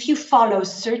if you follow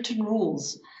certain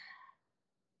rules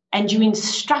and you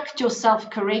instruct yourself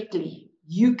correctly,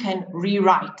 you can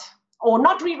rewrite. Or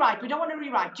not rewrite, we don't want to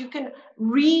rewrite. You can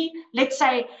let's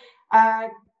say,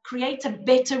 create a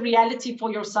better reality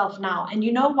for yourself now. And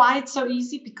you know why it's so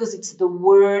easy? Because it's the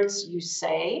words you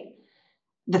say,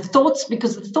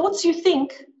 because the thoughts you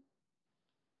think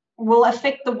will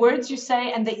affect the words you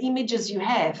say and the images you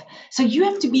have. So you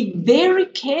have to be very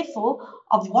careful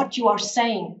of what you are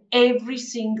saying every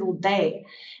single day,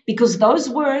 because those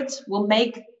words will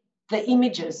make the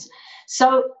images.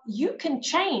 So you can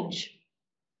change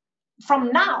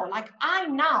from now. Like I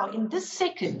now, in this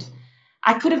second,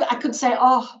 I could say,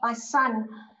 oh, my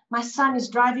son is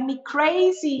driving me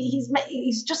crazy.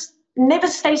 He's just never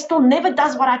stays still, never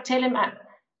does what I tell him. I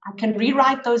can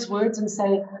rewrite those words and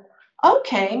say,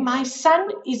 okay, my son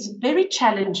is very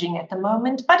challenging at the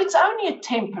moment, but it's only a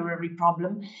temporary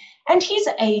problem, and he's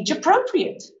age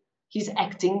appropriate. He's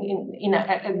acting in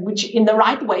the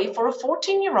right way for a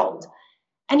 14-year-old.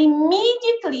 And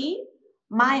immediately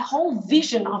my whole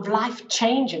vision of life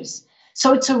changes.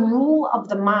 So it's a rule of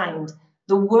the mind.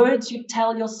 The words you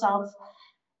tell yourself,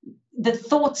 the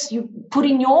thoughts you put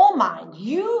in your mind,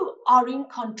 you are in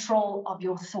control of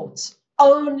your thoughts.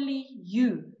 Only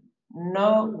you,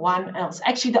 no one else.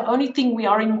 Actually, the only thing we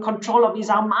are in control of is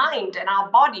our mind and our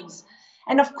bodies.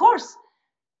 And of course,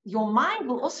 your mind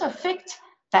will also affect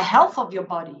the health of your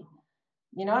body.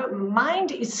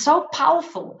 Mind is so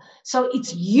powerful. So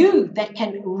it's you that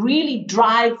can really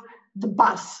drive the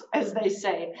bus, as they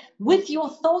say, with your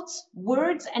thoughts,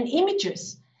 words, and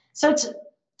images. So it's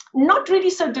not really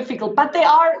so difficult, but there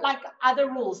are like other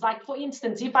rules. Like, for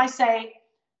instance, if I say,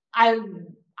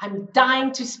 I'm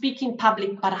dying to speak in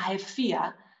public, but I have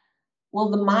fear, well,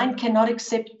 the mind cannot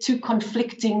accept two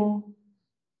conflicting,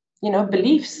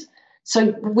 beliefs.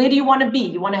 So where do you want to be?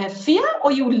 You want to have fear,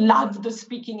 or you love the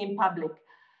speaking in public?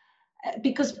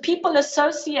 Because people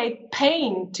associate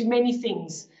pain to many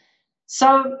things.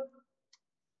 So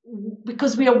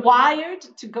because we are wired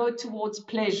to go towards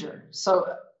pleasure. So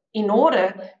in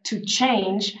order to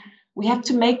change, We have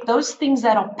to make those things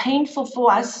that are painful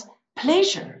for us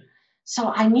pleasure. So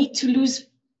I need to lose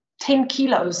 10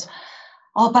 kilos.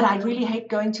 Oh, but I really hate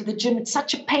going to the gym. It's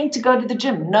such a pain to go to the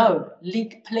gym. No,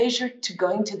 link pleasure to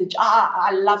going to the gym.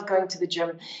 I love going to the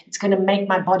gym. It's going to make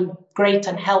my body great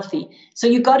and healthy. So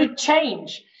you got to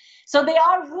change. So there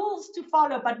are rules to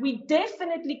follow, but we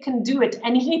definitely can do it.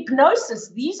 And in hypnosis,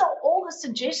 these are all the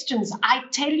suggestions I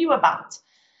tell you about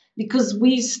because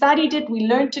we studied it, we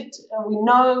learned it, we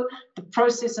know the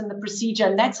process and the procedure,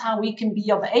 and that's how we can be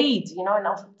of aid, and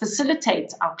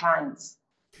facilitate our clients.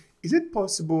 Is it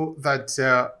possible that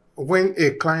when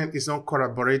a client is not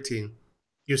collaborating,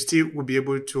 you still will be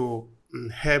able to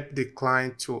help the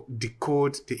client to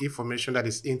decode the information that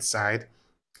is inside?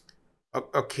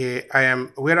 Okay, I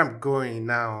am where I'm going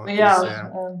now is. Yeah.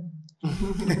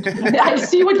 I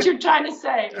see what you're trying to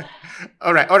say.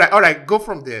 All right. Go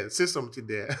from there. Say something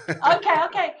there.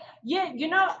 Okay. Yeah,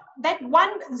 that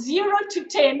 0 to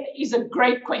 10 is a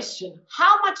great question.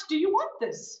 How much do you want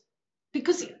this?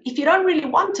 Because if you don't really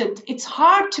want it, it's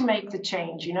hard to make the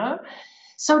change,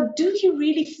 So do you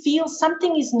really feel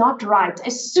something is not right?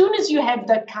 As soon as you have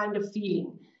that kind of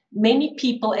feeling, many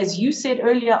people, as you said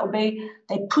earlier, Obey,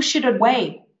 they push it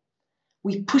away.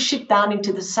 We push it down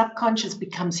into the subconscious,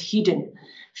 becomes hidden.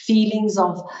 Feelings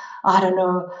of, I don't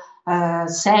know,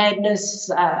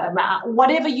 sadness,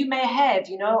 whatever you may have,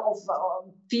 of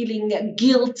feeling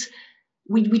guilt.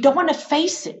 We don't want to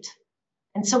face it.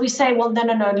 And so we say, well, no,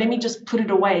 let me just put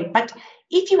it away. But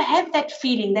if you have that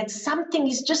feeling that something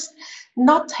is just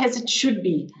not as it should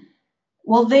be,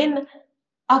 well, then,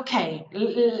 okay,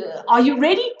 are you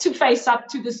ready to face up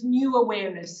to this new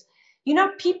awareness?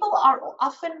 People are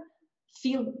often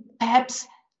feel perhaps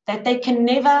that they can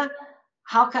never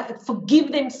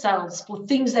forgive themselves for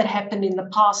things that happened in the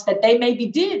past that they maybe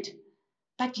did.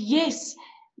 But yes,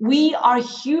 we are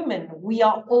human. We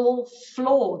are all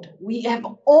flawed. We have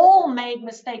all made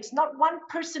mistakes. Not one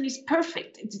person is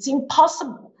perfect. It's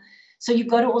impossible. So you've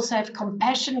got to also have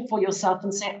compassion for yourself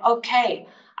and say, okay,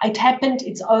 it happened.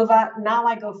 It's over. Now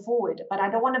I go forward. But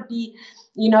I don't want to be,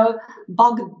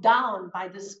 bogged down by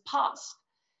this past.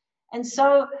 And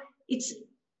so it's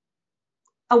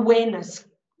awareness,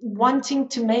 wanting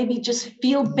to maybe just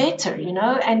feel better,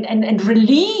 and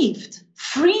relieved.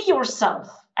 Free yourself.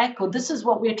 Echo, this is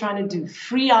what we're trying to do.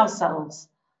 Free ourselves.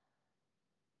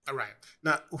 All right.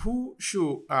 Now, who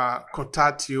should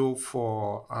contact you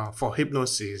for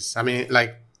hypnosis? I mean,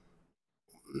 like,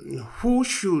 who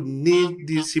should need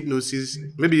this hypnosis?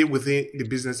 Maybe within the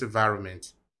business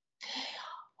environment.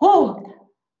 Oh,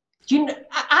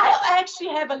 I actually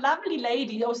have a lovely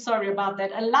lady. Oh, sorry about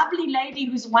that. A lovely lady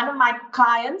who's one of my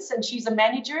clients, and she's a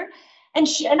manager. And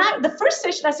the first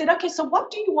session, I said, okay, so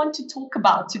what do you want to talk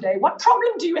about today? What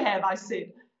problem do you have? I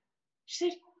said. She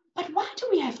said, but why do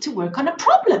we have to work on a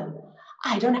problem?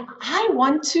 I don't know. I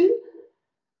want to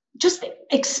just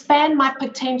expand my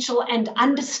potential and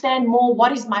understand more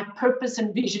what is my purpose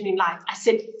and vision in life. I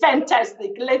said,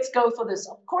 fantastic. Let's go for this.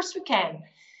 Of course we can.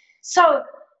 So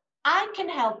I can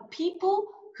help people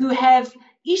who have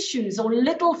issues or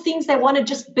little things they want to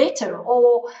just better,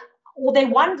 or they're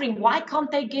wondering why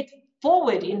can't they get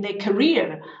forward in their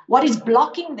career? What is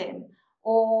blocking them?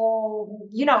 Or,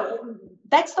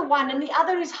 that's the one. And the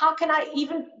other is, how can I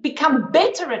even become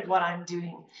better at what I'm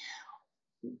doing?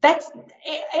 That's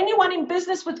anyone in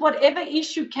business with whatever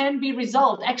issue can be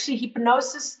resolved. Actually,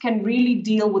 hypnosis can really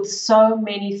deal with so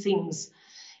many things.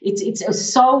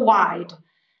 It's so wide.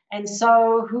 And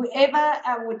so whoever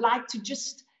would like to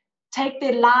just take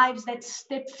their lives that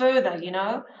step further,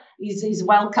 is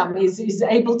welcome, is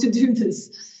able to do this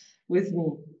with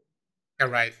me. All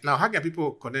right. Now, how can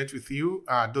people connect with you?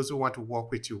 Those who want to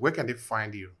work with you, where can they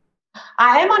find you?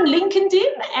 I am on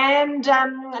LinkedIn and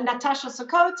Natasha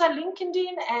Sakota,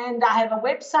 LinkedIn, and I have a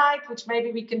website, which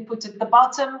maybe we can put at the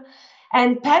bottom.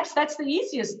 And perhaps that's the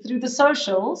easiest, through the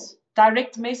socials,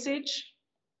 direct message.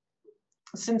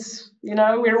 Since,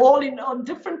 we're all on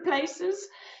different places,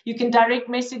 you can direct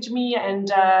message me,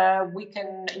 and we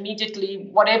can immediately,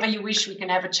 whatever you wish, we can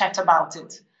have a chat about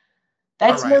it.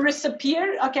 That's right. Marissa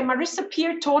Peer. Okay, Marissa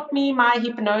Peer taught me my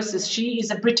hypnosis. She is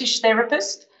a British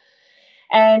therapist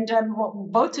and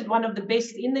voted one of the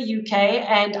best in the UK.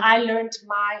 And I learned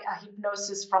my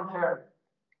hypnosis from her.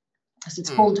 So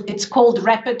it's called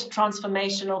Rapid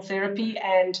Transformational Therapy,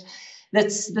 and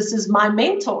this is my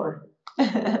mentor.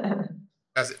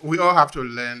 We all have to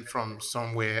learn from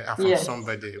somewhere and from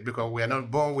somebody, because we are not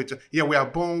born with. We are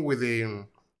born with a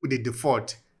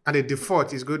default, and the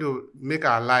default is going to make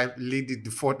our life lead the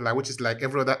default life, which is like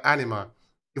every other animal.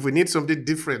 If we need something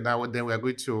different now, then we are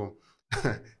going to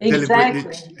exactly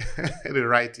deliberately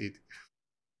rewrite it.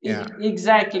 Yeah.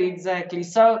 Exactly.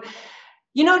 So,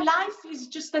 life is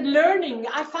just a learning.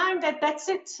 I find that that's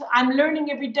it. I'm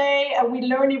learning every day. We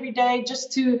learn every day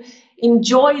just to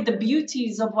enjoy the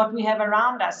beauties of what we have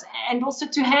around us, and also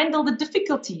to handle the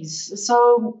difficulties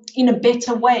so in a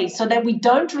better way, so that we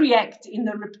don't react in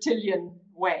the reptilian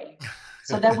way,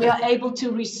 so that we are able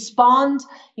to respond,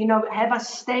 have a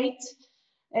state.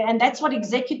 And that's what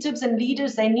executives and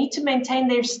leaders, they need to maintain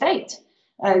their state.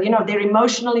 Their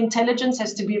emotional intelligence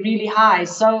has to be really high.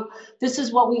 So this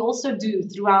is what we also do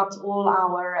throughout all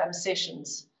our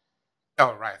sessions.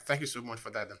 All right. Thank you so much for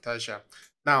that, Natasha.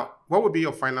 Now, what would be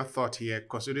your final thought here,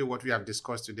 considering what we have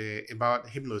discussed today about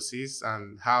hypnosis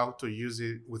and how to use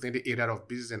it within the area of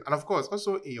business, and of course,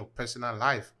 also in your personal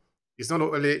life? It's not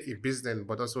only in business,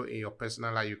 but also in your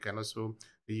personal life. You can also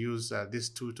use this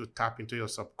tool to tap into your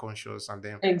subconscious, and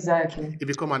then Exactly. it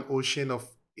become an ocean of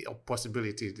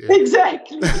possibilities.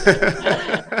 Exactly.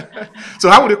 So,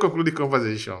 how would you conclude the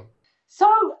conversation? So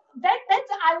that's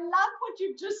I love what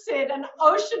you just said, an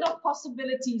ocean of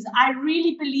possibilities. I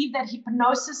really believe that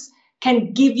hypnosis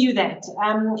can give you that.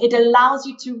 It allows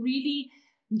you to really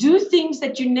do things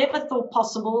that you never thought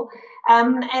possible.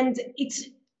 And it's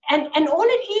and all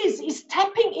it is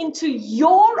tapping into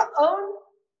your own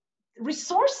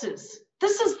resources.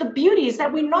 This is the beauty, is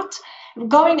that we're not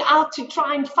going out to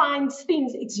try and find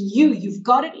things. It's you. You've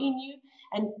got it in you,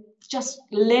 and just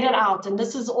let it out. And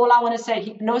this is all I want to say.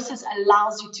 Hypnosis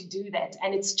allows you to do that,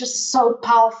 and it's just so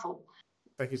powerful.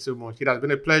 Thank you so much. It has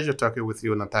been a pleasure talking with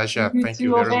you, Natasha. You Thank you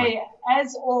too, very much. Obey.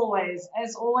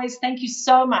 As always, thank you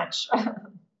so much.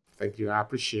 Thank you. I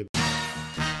appreciate it.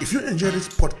 If you enjoyed this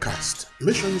podcast,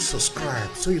 make sure you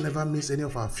subscribe so you never miss any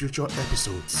of our future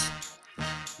episodes.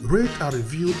 Rate and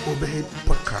review Obehe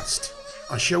Podcast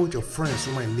and share with your friends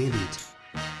who might need it.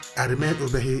 I remain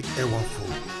Obehe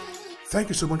Ewafo. Thank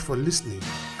you so much for listening,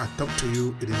 and talk to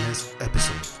you in the next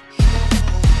episode.